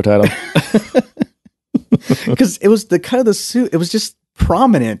 Because it was the cut of the suit. It was just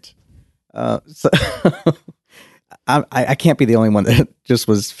prominent. So I can't be the only one that just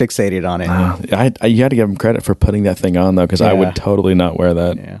was fixated on it. You had to give him credit for putting that thing on though, because I would totally not wear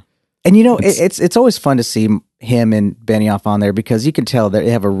that. Yeah. And it's always fun to see him and Benioff on there because you can tell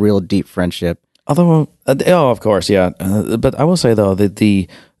they have a real deep friendship. Although, of course, yeah. But I will say though that the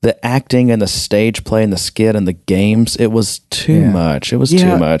acting and the stage play and the skit and the games, it was too much. It was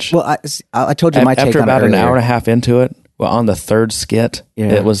too much. Well, I told you my take on it after about earlier. an hour and a half into it. Well, on the third skit,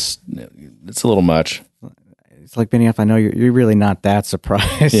 it's a little much. It's like, Benioff, I know you're really not that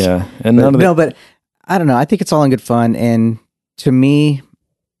surprised. Yeah, and but I don't know. I think it's all in good fun, and to me,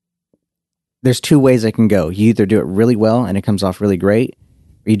 there's two ways it can go. You either do it really well and it comes off really great,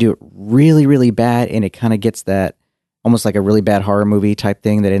 or you do it really, really bad and it kind of gets that almost like a really bad horror movie type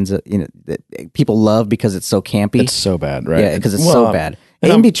thing that ends up, that people love because it's so campy. It's so bad, right? Yeah, because it's so bad.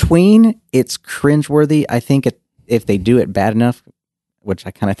 In between, it's cringeworthy. I think if they do it bad enough, which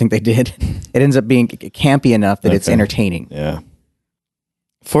I kind of think they did, it ends up being campy enough that it's entertaining. Yeah.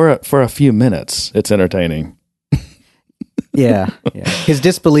 For a few minutes, it's entertaining. Yeah. His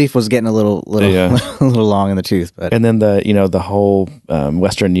disbelief was getting a little a little long in the tooth, but and then the whole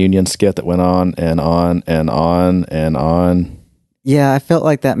Western Union skit that went on and on and on and on. Yeah, I felt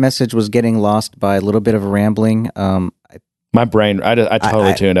like that message was getting lost by a little bit of rambling. My brain, I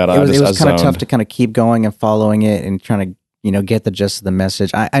totally tuned out. It was kind of tough to kind of keep going and following it and trying to get the gist of the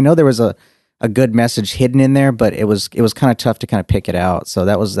message. I know there was a good message hidden in there, but it was kind of tough to kind of pick it out. So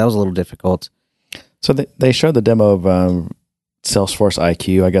that was a little difficult. So they showed the demo of Salesforce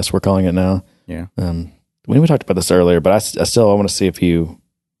IQ, I guess we're calling it now. Yeah. We talked about this earlier, but I still want to see if you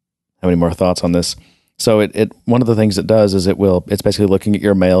have any more thoughts on this. So it one of the things it does is it's basically looking at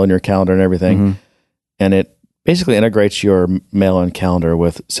your mail and your calendar and everything, and it basically integrates your mail and calendar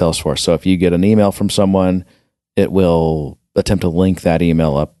with Salesforce. So if you get an email from someone, it will attempt to link that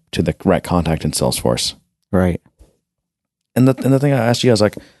email up to the right contact in Salesforce. Right. And the thing I asked you, I was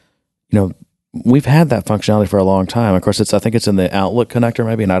like, we've had that functionality for a long time. Of course, I think it's in the Outlook connector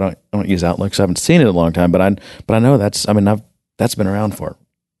maybe, and I don't use Outlook, so I haven't seen it in a long time. But I know that's been around for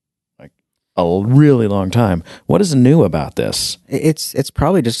like a really long time. What is new about this? It's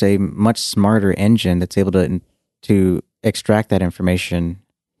probably just a much smarter engine that's able to extract that information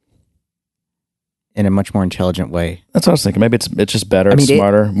in a much more intelligent way. That's what I was thinking. Maybe it's just better,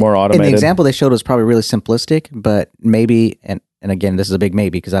 smarter, more automated. And the example they showed was probably really simplistic, but maybe, and again, this is a big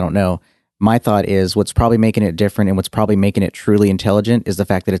maybe because I don't know. My thought is what's probably making it different and what's probably making it truly intelligent is the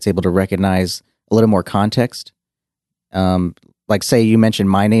fact that it's able to recognize a little more context. Like say you mentioned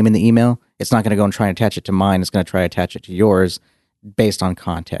my name in the email, it's not going to go and try and attach it to mine. It's going to try to attach it to yours based on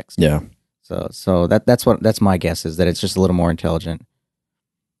context. Yeah. So that's my guess is that it's just a little more intelligent.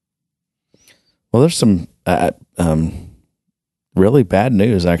 Well, there's some really bad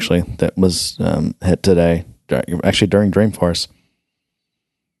news actually that was hit today, actually during Dreamforce.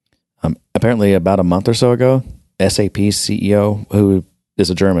 Apparently, about a month or so ago, SAP's CEO, who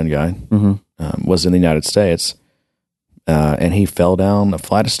is a German guy, was in the United States, and he fell down a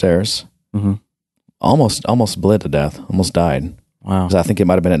flight of stairs, almost bled to death, almost died. Wow! I think it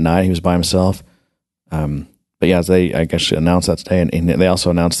might have been at night. He was by himself. But yeah, I guess announced that today, and they also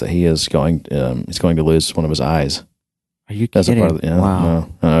announced that he's going to lose one of his eyes. Are you kidding? As a part of wow!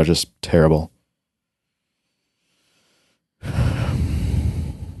 No, just terrible.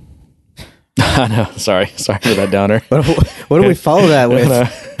 I know. Sorry for that downer. What do we follow that with? I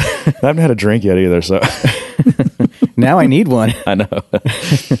haven't had a drink yet either, so now I need one. I know.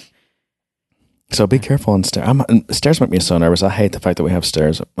 So be careful on stairs. Stairs make me so nervous. I hate the fact that we have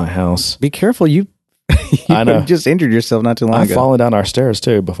stairs at my house. Be careful. You I know. just injured yourself not too long ago. I've fallen down our stairs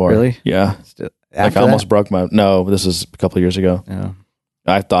too before. Really? Yeah. Like I almost broke my. No, this is a couple of years ago. Yeah.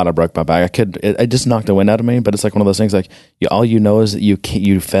 I thought I broke my back. It just knocked the wind out of me. But it's like one of those things. Like all you know is that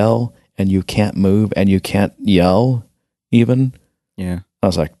you fell and you can't move and you can't yell even. Yeah. I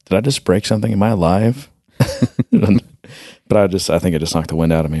was like, did I just break something? Am I alive? But I think it just knocked the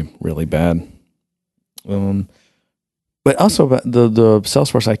wind out of me really bad. But also the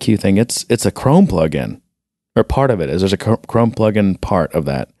Salesforce IQ thing, it's a Chrome plugin, or part of it is. There's a Chrome plugin part of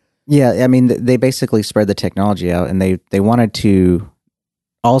that. Yeah, I mean, they basically spread the technology out, and they wanted to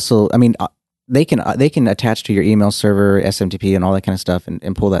also, I mean, they can attach to your email server, SMTP, and all that kind of stuff,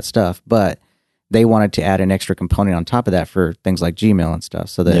 and pull that stuff, but they wanted to add an extra component on top of that for things like Gmail and stuff,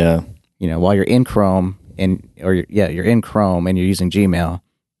 so that while you're in Chrome you're in Chrome and you're using Gmail,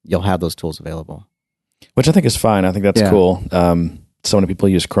 you'll have those tools available. Which I think is fine. I think that's cool. So many people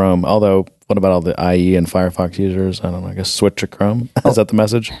use Chrome. Although, what about all the IE and Firefox users? I don't know. I guess switch to Chrome. Is that the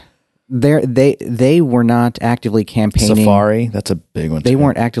message? They were not actively campaigning. Safari, that's a big one. They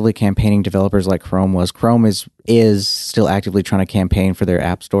weren't actively campaigning developers like Chrome was. Chrome is still actively trying to campaign for their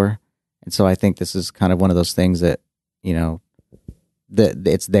app store, and so I think this is kind of one of those things that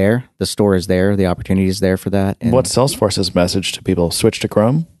it's there. The store is there. The opportunity is there for that. And what's Salesforce's message to people? Switch to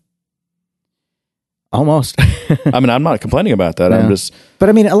Chrome? Almost. I mean, I'm not complaining about that. I'm just. But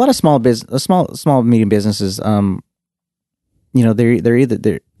I mean, a lot of small medium businesses,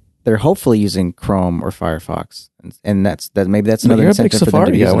 they're hopefully using Chrome or Firefox, and maybe that's another incentive for them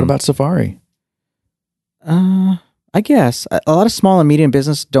to use them. What about Safari? I guess a lot of small and medium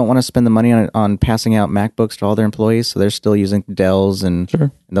business don't want to spend the money on passing out MacBooks to all their employees, so they're still using Dells and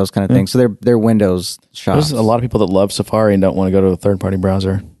those kind of things. So they're Windows shops. There's a lot of people that love Safari and don't want to go to a third-party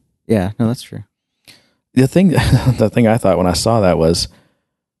browser. Yeah, no, that's true. The thing I thought when I saw that was,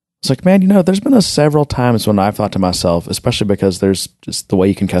 it's like, man, there's been several times when I've thought to myself, especially because there's just the way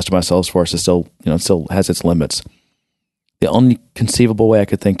you can customize Salesforce is still, it still has its limits. The only conceivable way I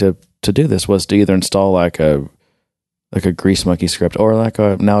could think to do this was to either install like a Grease Monkey script or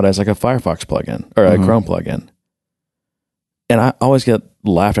nowadays like a Firefox plugin or a Chrome plugin. And I always get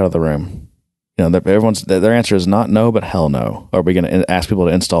laughed out of the room. Their answer is not no, but hell no. Are we going to ask people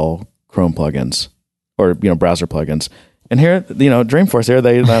to install Chrome plugins or browser plugins? And here, Dreamforce here,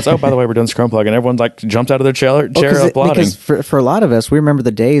 they announced, oh, by the way, we're doing this Chrome plugin. Everyone jumped out of their chair applauding. Because for a lot of us, we remember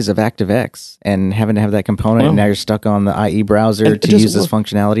the days of ActiveX and having to have that component, and now you're stuck on the IE browser to use this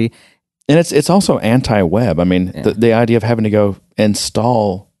functionality. And it's also anti-web. I mean, the idea of having to go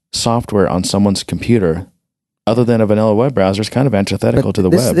install software on someone's computer other than a vanilla web browser is kind of antithetical to the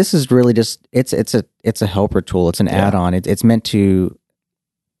web. This is really just, it's a helper tool. It's an add-on. It's meant to,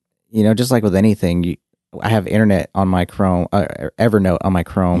 just like with anything, I have internet on my Chrome, Evernote on my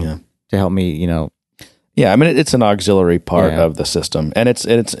Chrome to help me, Yeah, I mean, it's an auxiliary part of the system, and it's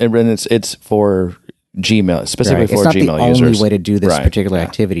for Gmail, specifically for Gmail users. It's not the only way to do this particular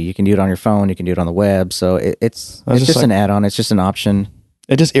activity. You can do it on your phone, you can do it on the web, so it's just an add-on, it's just an option.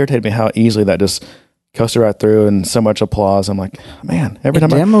 It just irritated me how easily that just coasted right through, and so much applause. I'm like, man, every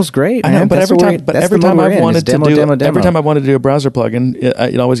time demo's great. I know, but every time I wanted to do a browser plugin,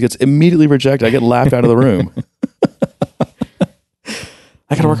 it always gets immediately rejected. I get laughed out of the room.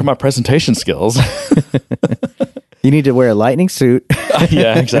 I got to work on my presentation skills. You need to wear a lightning suit.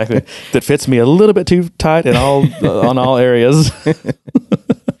 Yeah, exactly. That fits me a little bit too tight in on all areas.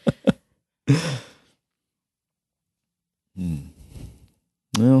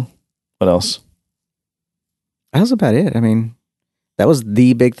 Well, what else? That was about it. I mean, that was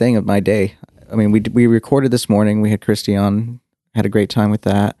the big thing of my day. I mean, we recorded this morning. We had Christy on, had a great time with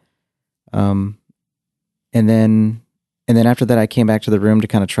that. And then after that, I came back to the room to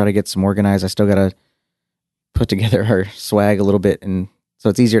kind of try to get some organized. I still got to put together our swag a little bit, and so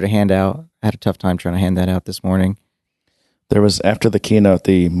it's easier to hand out. I had a tough time trying to hand that out this morning. There was, after the keynote,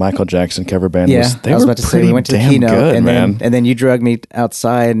 the Michael Jackson cover band. I was about to say, we went to the keynote, good, and then you dragged me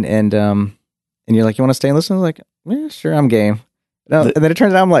outside, and you're like, you want to stay and listen? I was like, yeah, sure, I'm game. And then it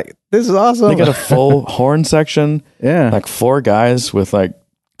turns out I'm like, this is awesome. They got a full horn section. Yeah. Like 4 guys with like...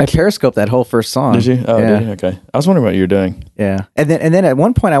 I periscoped that whole first song. Did you? Oh, yeah. Did you? Okay. I was wondering what you were doing. Yeah. And then at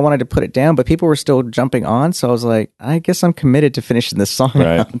one point I wanted to put it down, but people were still jumping on, so I was like, I guess I'm committed to finishing this song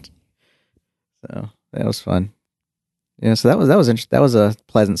out. So that was fun. Yeah, so that was interesting. That was a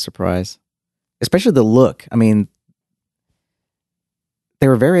pleasant surprise. Especially the look. I mean, they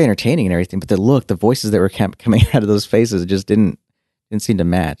were very entertaining and everything, but the voices that were coming out of those faces just didn't seem to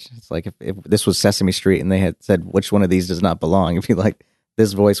match. It's like if this was Sesame Street and they had said, which one of these does not belong? It'd be like,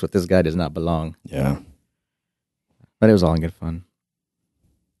 this voice with this guy does not belong. Yeah. But it was all in good fun.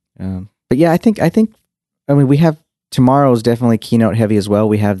 But yeah, I think, we have, tomorrow's definitely keynote heavy as well.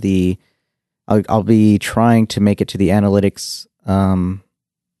 We have I'll be trying to make it to the analytics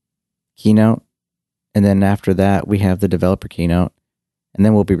keynote. And then after that, we have the developer keynote. And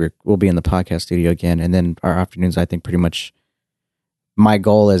then we'll be in the podcast studio again. And then our afternoons, I think pretty much my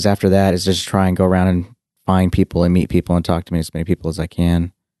goal is after that is just try and go around and find people and meet people and talk to as many people as I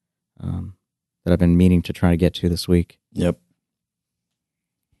can that I've been meaning to try to get to this week. Yep.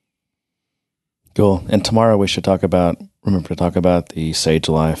 Cool. And tomorrow we should remember to talk about the Sage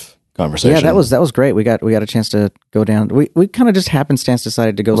Life conversation. Yeah, that was great. We got a chance to go down. We kind of just happenstance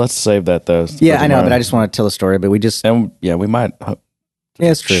decided to go. Let's save that though. Yeah, I know, but I just want to tell a story. But we just we might.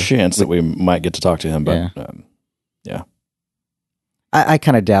 Yeah, it's true. Chance that we might get to talk to him, but yeah. I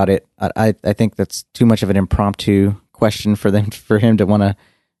kind of doubt it. I think that's too much of an impromptu question for him to want to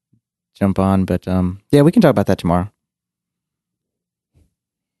jump on. But yeah, we can talk about that tomorrow.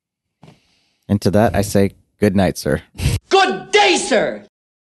 And to that, I say good night, sir. Good day, sir.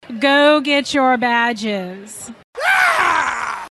 Go get your badges.